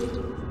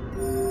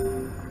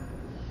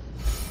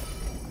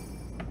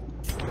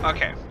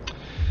 Okay.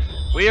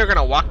 We are going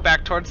to walk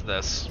back towards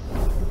this.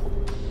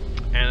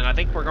 And I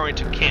think we're going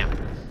to camp.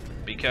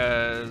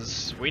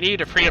 Because we need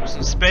to free up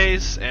some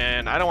space,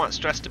 and I don't want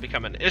stress to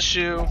become an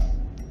issue.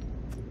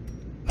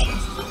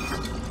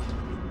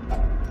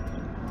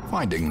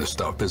 Finding the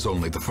stuff is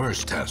only the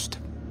first test.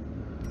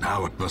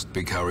 Now it must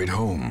be carried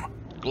home.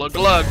 Glug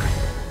glug.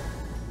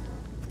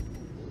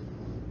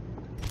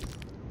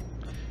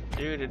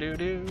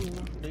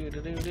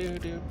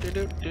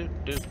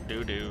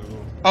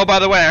 Oh, by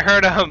the way, I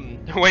heard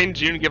Wayne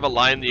June give a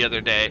line the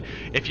other day.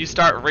 If you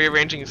start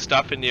rearranging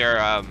stuff in your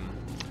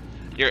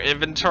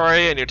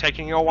inventory and you're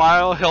taking a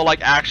while, he'll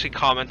like actually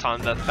comment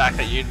on the fact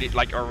that you need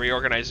like are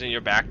reorganizing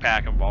your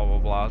backpack and blah blah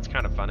blah. It's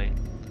kind of funny.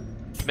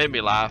 Made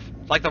me laugh.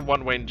 It's like the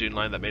one Wayne June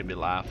line that made me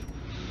laugh.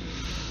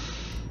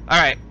 All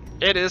right,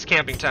 it is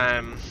camping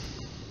time,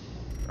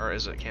 or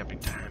is it camping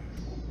time?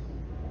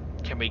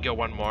 Can we go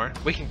one more?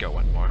 We can go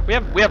one more. We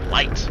have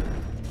light.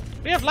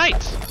 We have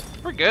light.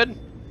 We're good.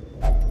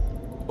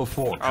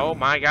 Oh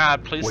my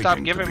God! Please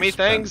stop giving me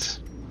things.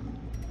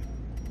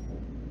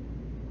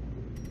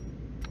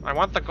 I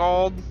want the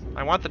gold.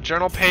 I want the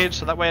journal page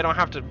so that way I don't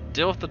have to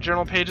deal with the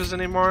journal pages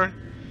anymore.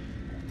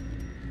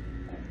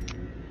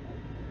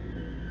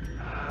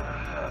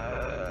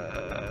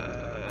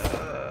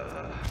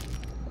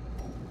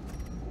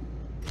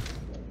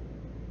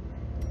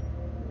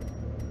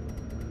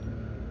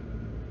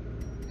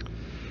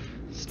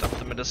 Stuff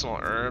the medicinal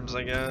herbs,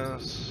 I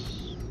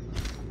guess.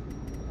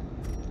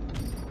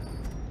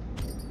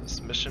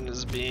 This mission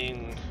is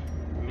being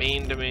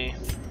mean to me.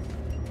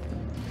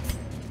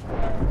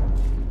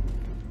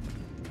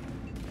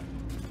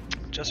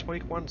 Just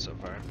week 1 so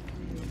far.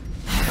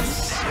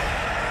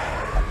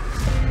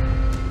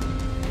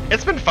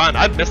 It's been fun.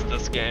 I've missed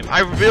this game. I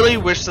really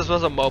wish this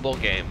was a mobile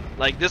game.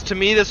 Like this, to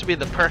me, this would be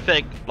the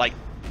perfect like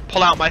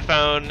pull out my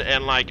phone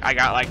and like I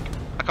got like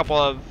a couple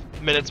of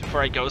minutes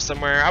before I go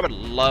somewhere. I would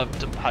love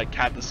to like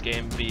have this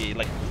game be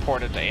like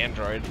ported to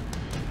Android.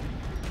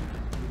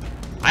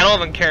 I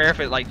don't even care if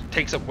it like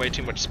takes up way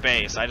too much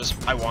space. I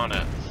want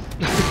it.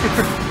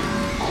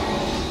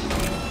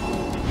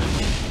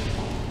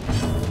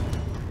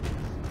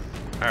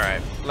 All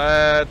right,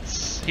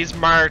 he's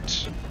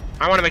marked.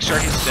 I want to make sure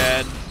he's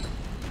dead.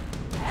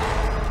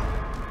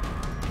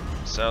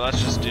 So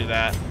let's just do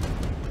that.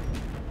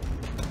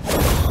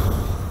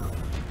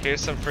 Here's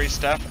some free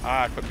stuff.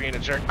 Ah, quit being a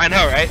jerk. I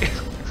know, right?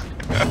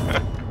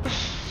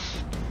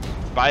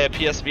 Buy a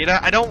PS Vita?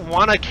 I don't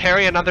want to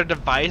carry another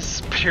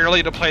device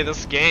purely to play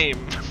this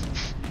game.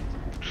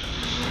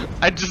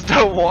 I just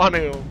don't want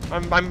to.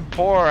 I'm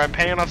poor. I'm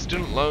paying off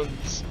student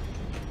loans.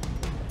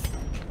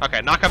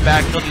 Okay, knock him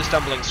back. He'll do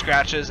stumbling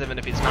scratches even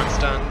if he's not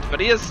stunned. But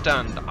he is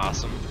stunned.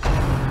 Awesome.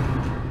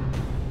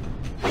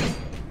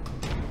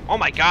 Oh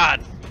my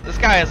god. This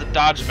guy is a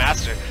dodge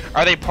master.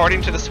 Are they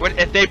porting to the Switch?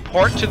 If they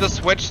port to the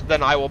Switch,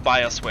 then I will buy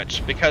a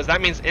Switch. Because that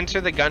means Enter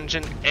the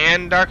Gungeon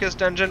and Darkest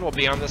Dungeon will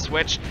be on the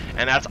Switch.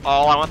 And that's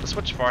all I want the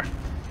Switch for.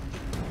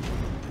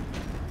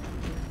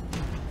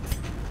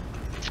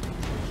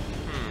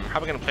 How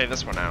are we going to play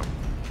this one out?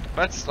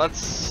 Let's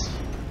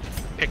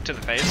kick to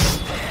the face.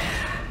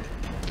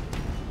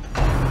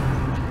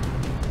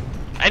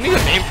 I need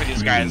a name for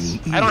these guys.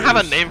 I don't have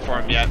a name for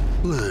them yet.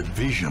 Blurred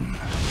vision.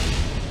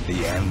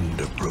 The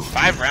end approaches.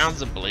 5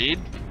 rounds of bleed?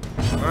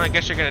 Well, I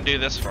guess you're gonna do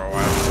this for a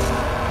while.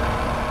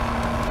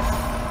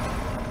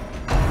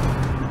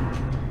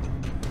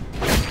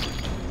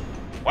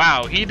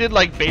 Wow, he did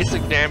like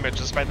basic damage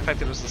despite the fact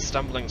that it was a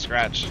stumbling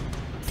scratch.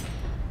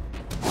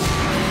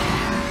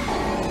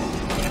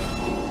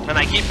 And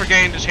I keep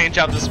forgetting to change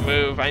out this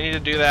move. I need to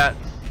do that.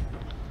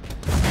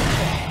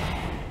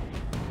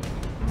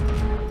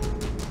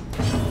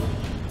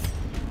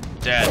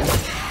 Dead.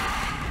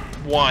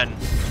 1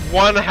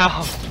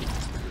 health.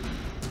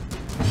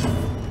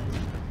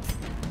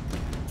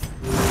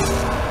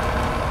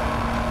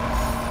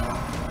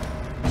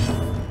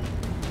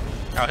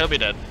 Oh, he'll be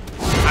dead.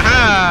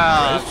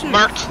 Aha!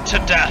 Marked to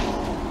death.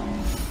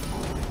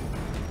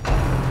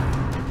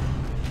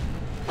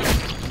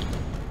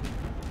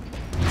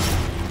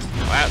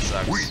 Oh, that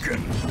sucks.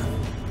 Weakened.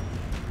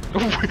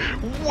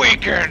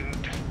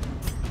 Weakened.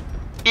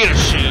 Eat a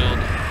shield.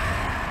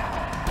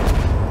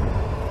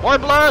 More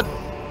blood.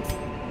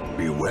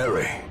 Be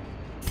wary.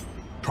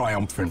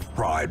 Triumphant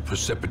pride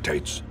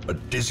precipitates a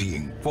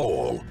dizzying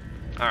fall.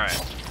 Alright.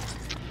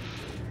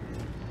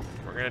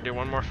 We're gonna do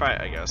one more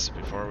fight, I guess,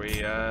 before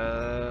we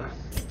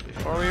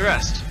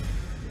rest.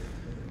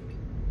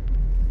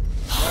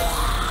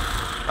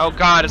 Oh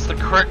god, it's the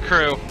crit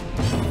crew.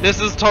 This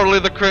is totally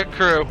the crit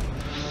crew.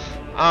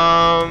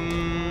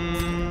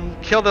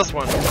 Kill this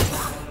one.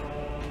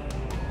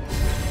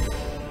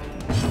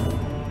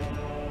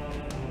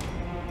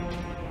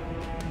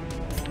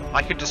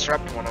 I could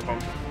disrupt one of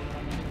them.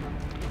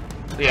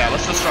 Yeah,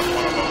 let's disrupt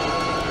one of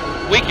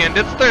them. Weekend,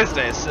 it's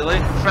Thursday, silly.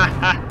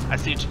 I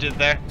see what you did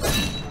there.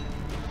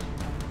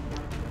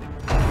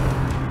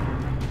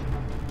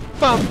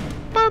 Bump,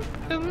 bump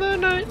in the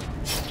night.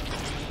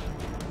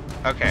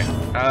 Okay.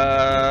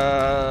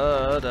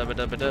 I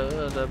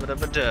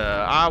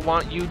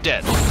want you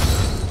dead.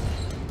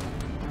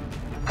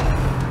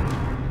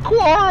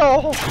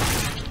 Quarrel!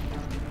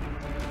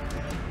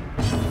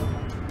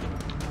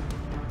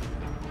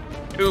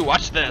 Ooh,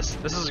 watch this.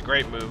 This is a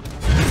great move.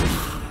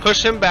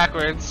 Push him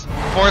backwards,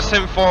 force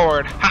him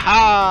forward.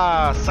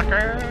 Haha,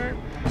 sucker!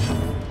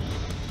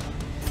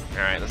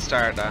 Alright, let's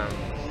start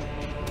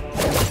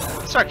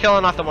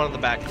killing off the one in the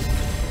back.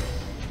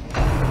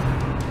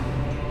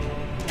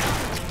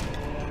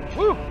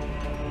 Woo!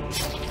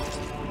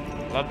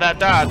 Love that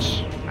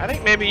dodge. I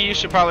think maybe you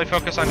should probably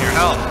focus on your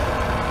health,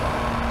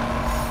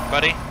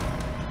 buddy.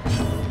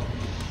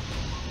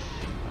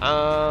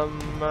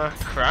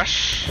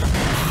 Crush.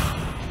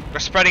 We're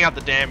spreading out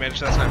the damage,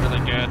 that's not really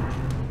good.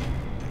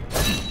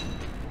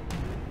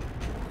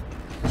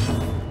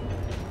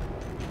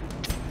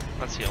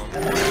 Let's heal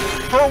him.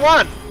 For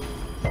one!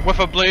 With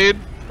a bleed?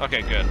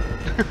 Okay, good.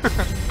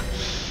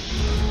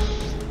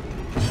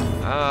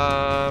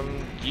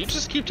 You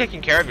just keep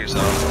taking care of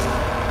yourself.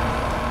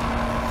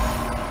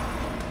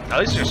 At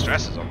least your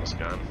stress is almost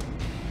gone.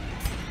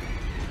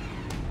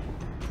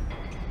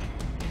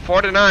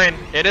 4 to 9.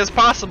 It is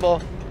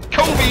possible.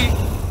 Kobe!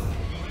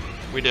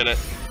 We did it.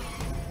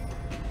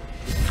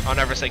 I'll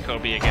never say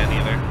Kobe again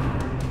either.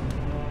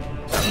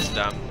 That was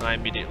dumb. I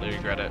immediately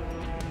regret it.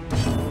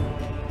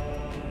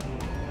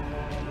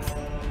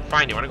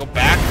 Fine, you wanna go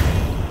back?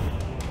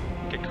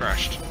 Get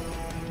crushed.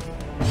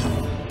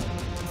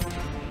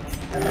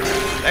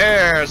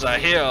 There's a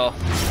heal.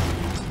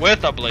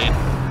 With a bleed.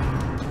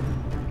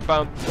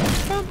 Bump,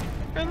 bump,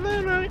 and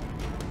then right.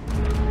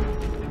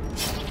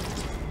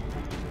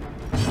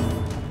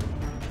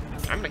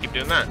 I'm gonna keep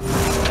doing that.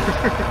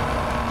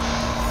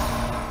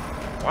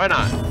 Why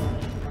not?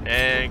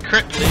 And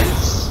crit,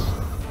 please.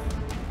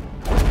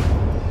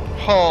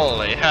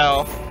 Holy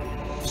hell.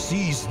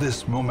 Seize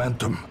this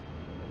momentum.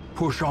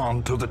 push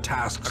on to the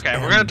task's Okay,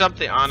 end. we're gonna dump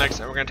the onyx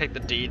and we're gonna take the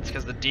deeds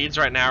because the deeds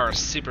right now are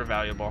super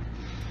valuable.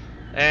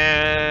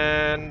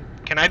 And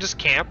can I just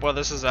camp while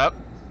this is up?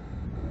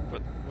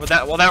 Will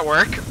that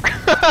work?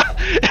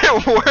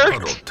 It worked.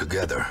 Huddled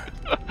together,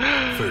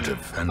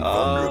 furtive and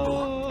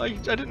vulnerable. Oh, I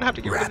didn't have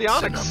to get rid of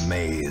Rats the onyx. in a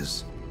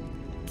maze.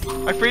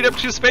 I freed up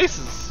 2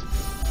 spaces.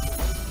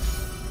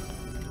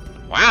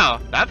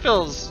 Wow, that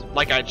feels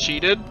like I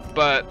cheated,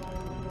 but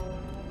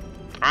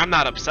I'm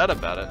not upset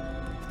about it.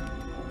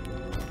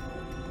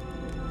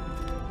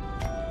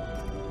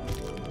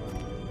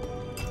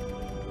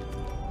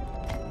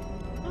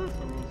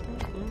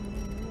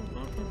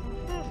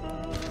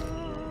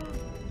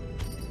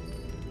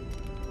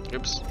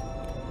 Oops.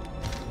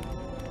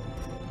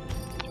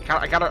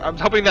 I'm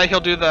hoping that he'll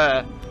do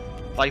the,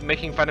 like,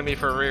 making fun of me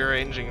for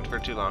rearranging for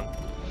too long.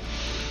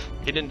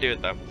 He didn't do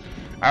it though.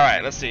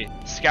 Alright, let's see.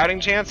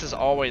 Scouting chance is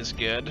always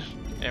good,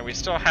 and we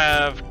still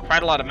have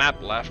quite a lot of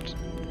map left.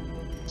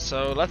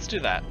 So let's do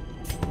that.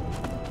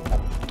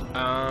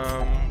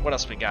 What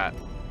else we got?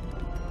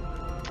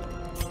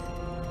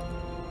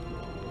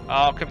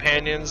 All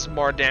companions,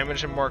 more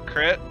damage and more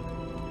crit.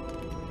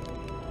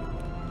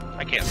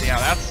 I can't see how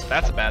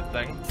that's a bad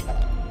thing.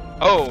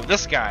 Oh,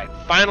 this guy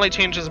finally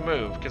changed his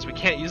move because we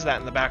can't use that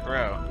in the back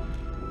row.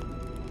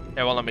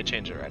 It won't let me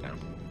change it right now.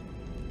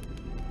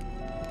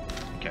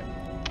 Okay,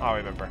 I'll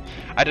remember.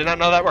 I did not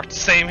know that worked.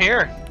 Same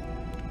here.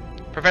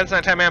 Prevents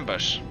nighttime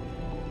ambush.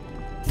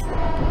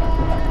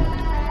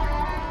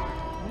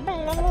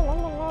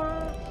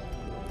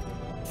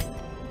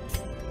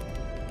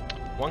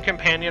 One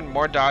companion,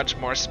 more dodge,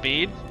 more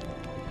speed.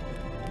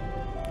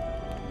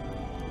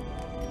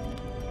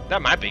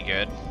 That might be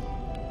good.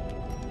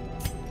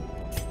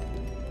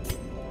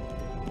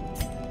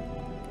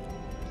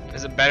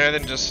 Is it better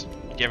than just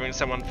giving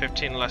someone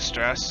 15 less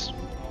stress?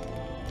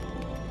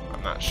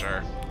 I'm not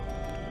sure.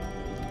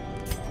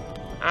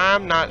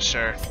 I'm not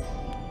sure.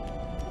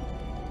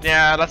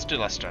 Yeah, let's do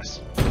less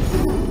stress.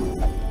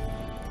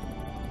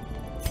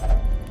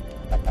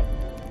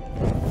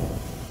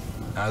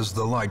 As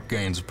the light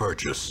gains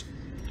purchase,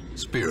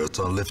 spirits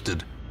are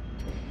lifted,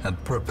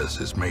 and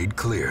purpose is made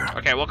clear.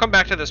 Okay, we'll come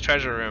back to this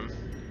treasure room.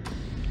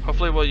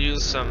 Hopefully we'll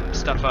use some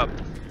stuff up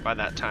by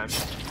that time.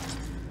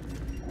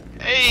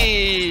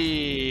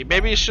 Hey,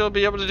 maybe she'll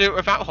be able to do it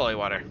without holy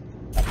water.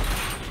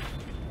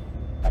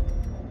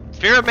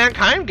 Fear of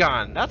mankind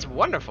gone. That's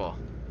wonderful.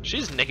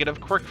 She's negative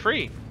quirk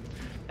free.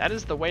 That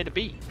is the way to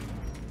be.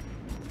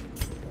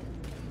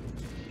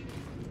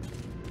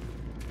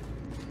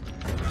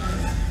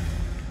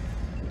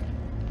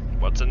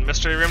 What's in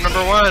mystery room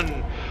number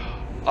 1?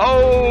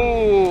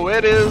 Oh,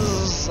 it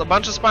is a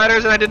bunch of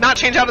spiders, and I did not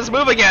change out his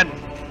move again.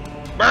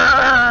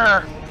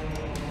 Brrr!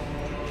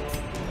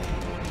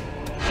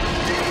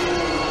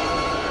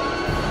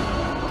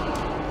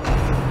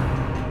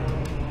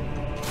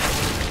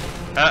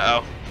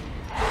 Uh-oh.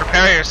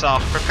 Prepare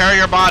yourself. Prepare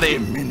your body.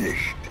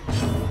 Diminished.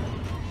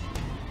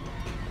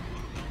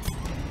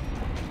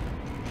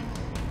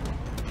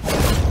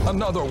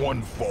 Another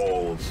one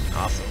falls.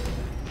 Awesome.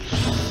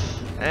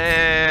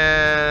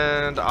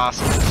 And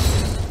awesome.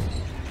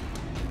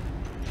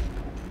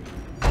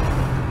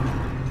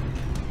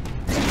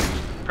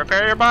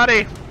 Prepare your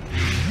body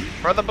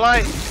for the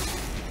blight.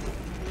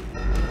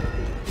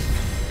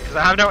 Because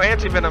I have no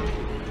anti-venom.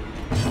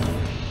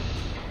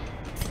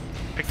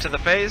 Pick to the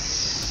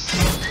face.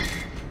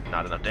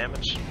 Not enough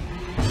damage.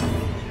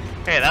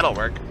 Hey, that'll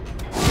work.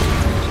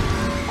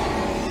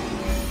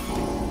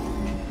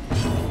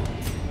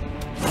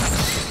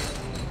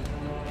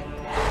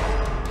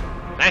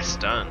 Nice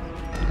stun.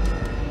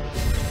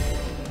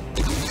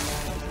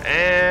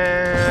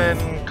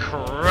 And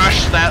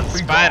crush that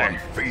spider.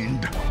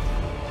 Fiend.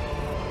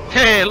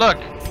 Hey, look!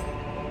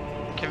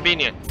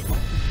 Convenient.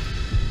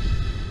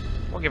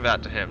 We'll give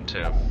that to him,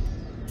 too.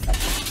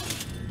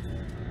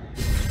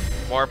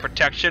 More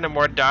protection and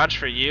more dodge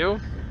for you.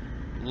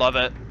 Love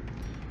it.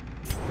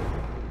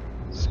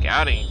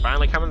 Scouting,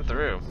 finally coming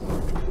through.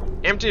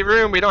 Empty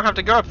room, we don't have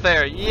to go up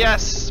there.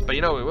 Yes! But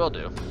you know what we will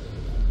do?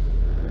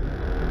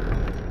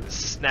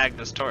 Snag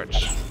this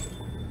torch.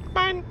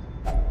 Mine.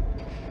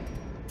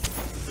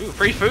 Ooh,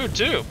 free food,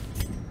 too.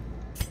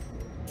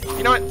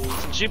 You know what?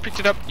 Since you picked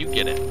it up, you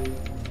get it.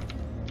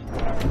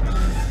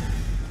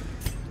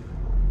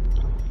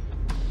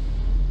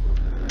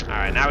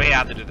 Alright, now we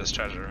have to do this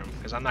treasure room,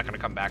 because I'm not going to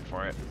come back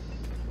for it.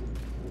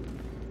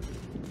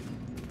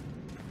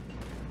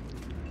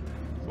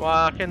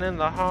 Walking in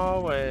the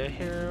hallway,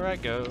 here I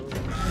go.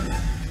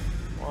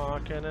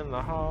 Walking in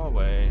the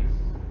hallway.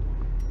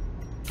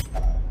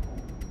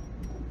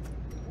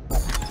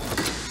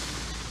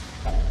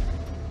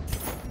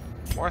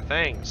 More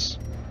things.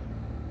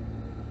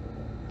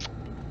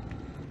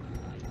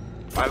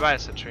 Bye-bye,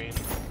 citrine.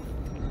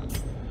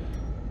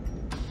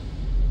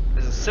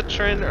 Is it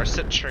citrin or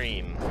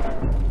citrine?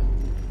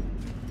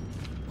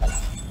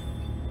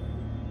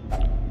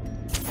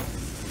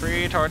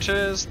 Free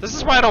torches. This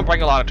is why I don't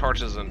bring a lot of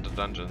torches into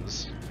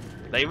dungeons.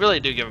 They really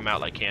do give them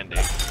out like candy.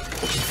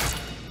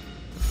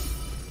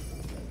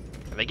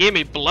 And they gave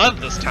me blood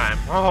this time.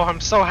 Oh, I'm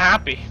so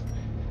happy.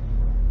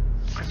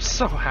 I'm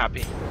so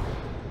happy.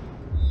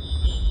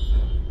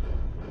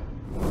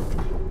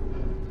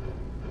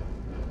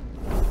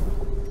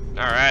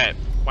 Alright,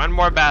 one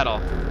more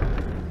battle.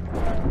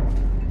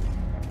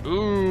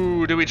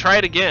 Ooh, do we try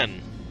it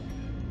again?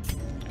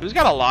 Who's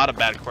got a lot of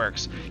bad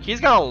quirks? He's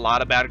got a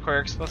lot of bad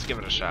quirks. Let's give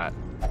it a shot.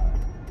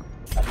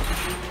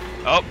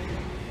 Oh,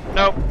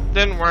 nope,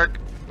 didn't work.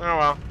 Oh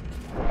well.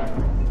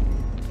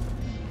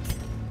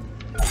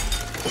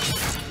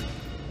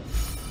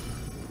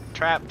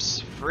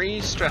 Traps,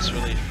 free stress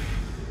relief.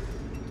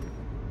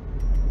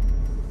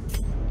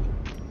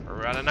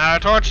 We're running out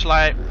of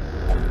torchlight.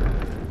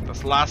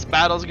 This last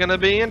battle's gonna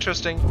be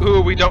interesting.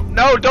 Ooh, we don't.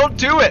 No, don't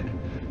do it!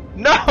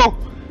 No!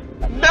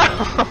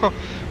 No!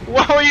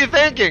 What were you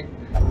thinking?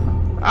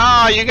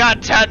 Ah, you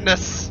got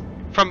tetanus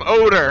from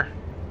odor.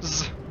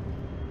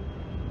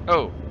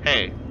 Oh,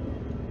 hey.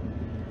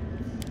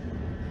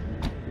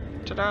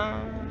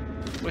 Ta-da!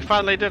 We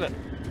finally did it.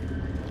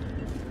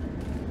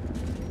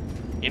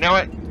 You know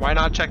what? Why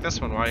not check this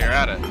one while you're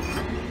at it?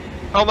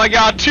 Oh my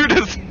god, 2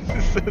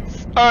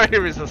 diseases! Oh, he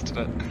resisted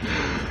it.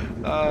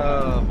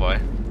 Oh boy.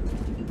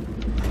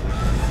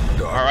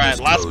 Alright,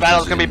 last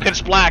battle's gonna be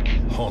pitch black.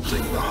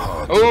 Haunting the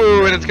heart.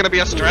 Ooh, and it's gonna be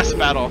a stress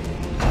battle.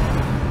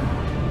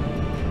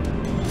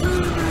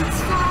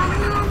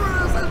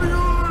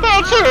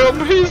 That's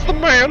him! He's the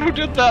man who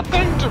did that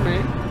thing to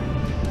me.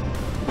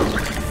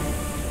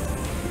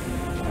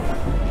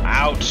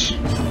 Ouch.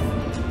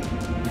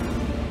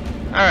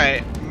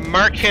 Alright,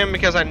 mark him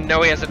because I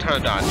know he has a ton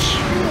of dodge.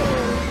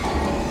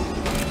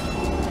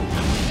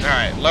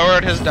 Alright,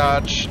 lowered his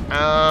dodge.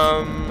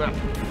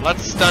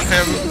 Let's stun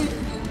him.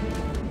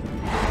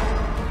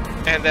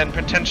 And then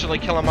potentially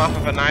kill him off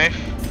of a knife.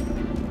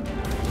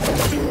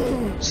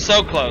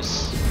 So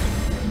close.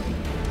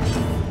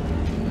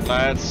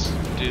 Let's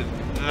do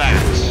that.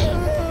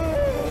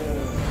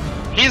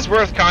 He's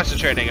worth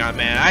concentrating on,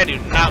 man. I do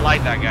not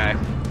like that guy.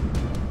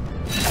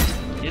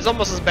 He's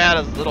almost as bad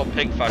as little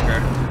pig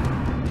fucker.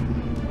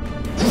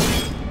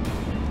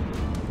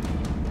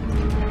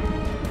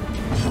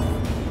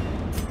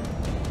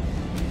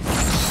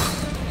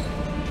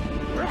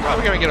 We're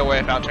probably gonna get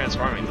away without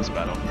transforming this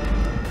battle.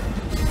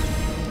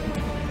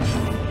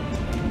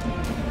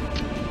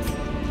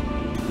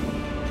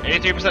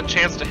 %83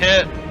 chance to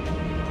hit.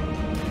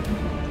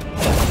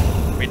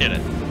 We did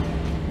it.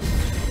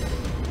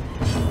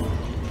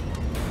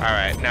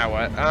 Alright, now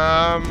what?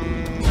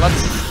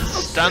 Let's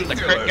stun the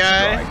crit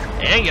guy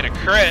and get a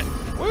crit.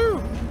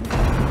 Woo!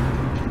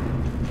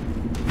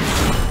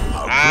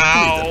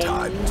 Ow!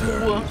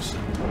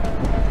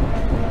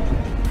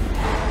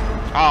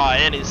 Aw,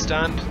 and he's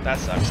stunned? That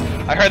sucks.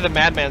 I heard the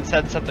madman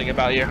said something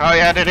about you. Oh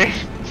yeah, did he?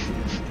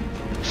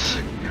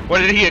 What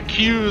did he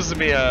accuse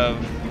me of?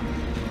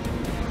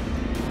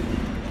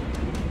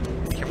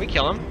 Can we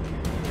kill him?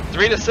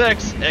 3 to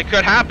 6. It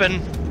could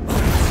happen.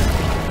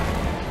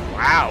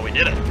 Wow, we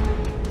did it.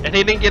 And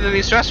he didn't get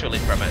any stress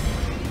relief from it.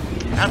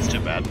 That's too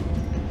bad.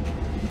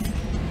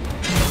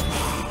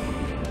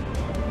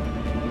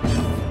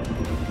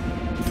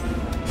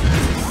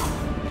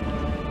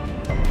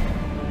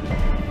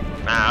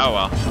 Ah, oh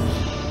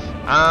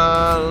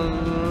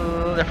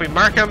well. If we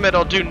mark him,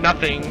 it'll do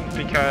nothing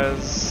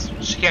because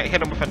she can't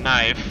hit him with a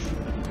knife.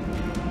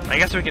 I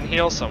guess we can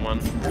heal someone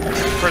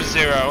for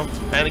 0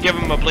 and give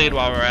him a bleed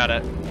while we're at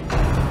it.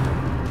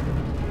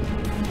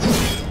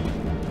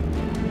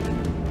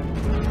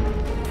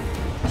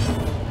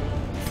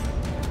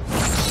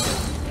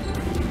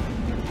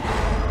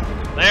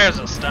 There's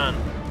a stun.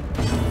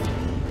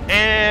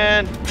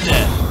 And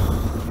dead.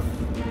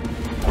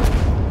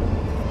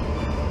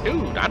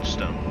 Ooh, dodge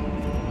stun.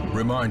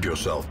 Remind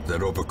yourself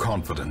that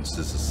overconfidence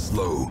is a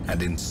slow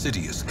and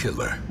insidious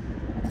killer.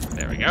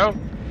 There we go.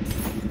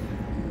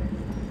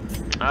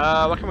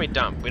 What can we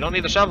dump? We don't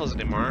need the shovels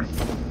anymore.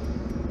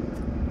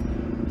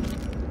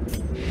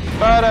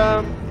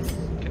 But,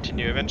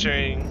 continue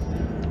adventuring.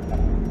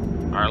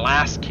 Our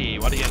last key,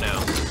 what do you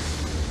know?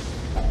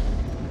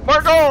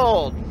 More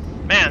gold!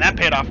 Man, that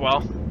paid off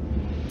well.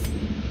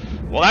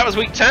 Well, that was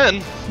week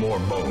 10. More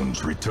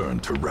bones return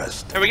to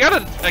rest. And we got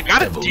a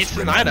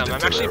decent item.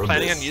 I'm actually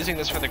planning on using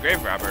this for the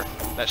grave robber.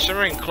 That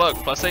shimmering cloak,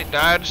 +8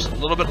 dodge, a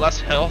little bit less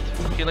health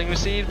healing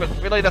received, but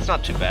really that's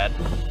not too bad.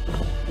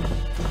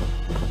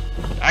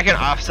 I can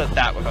offset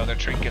that with other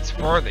trinkets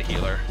for the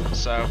healer,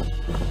 so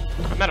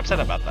I'm not upset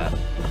about that.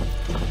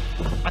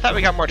 I thought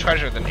we got more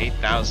treasure than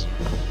 8,000.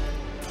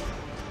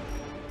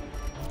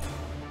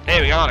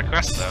 Hey, we got a lot of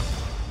quests though.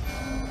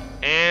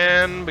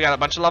 And we got a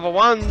bunch of level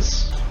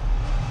 1s.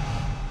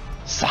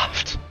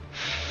 Soft.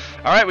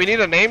 Alright, we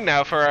need a name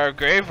now for our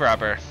grave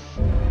robber.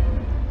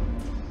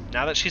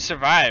 Now that she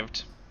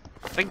survived.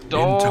 I think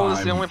Dole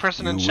is the only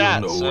person in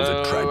chat,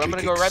 so I'm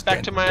gonna go right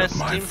back to my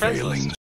Steam friends list.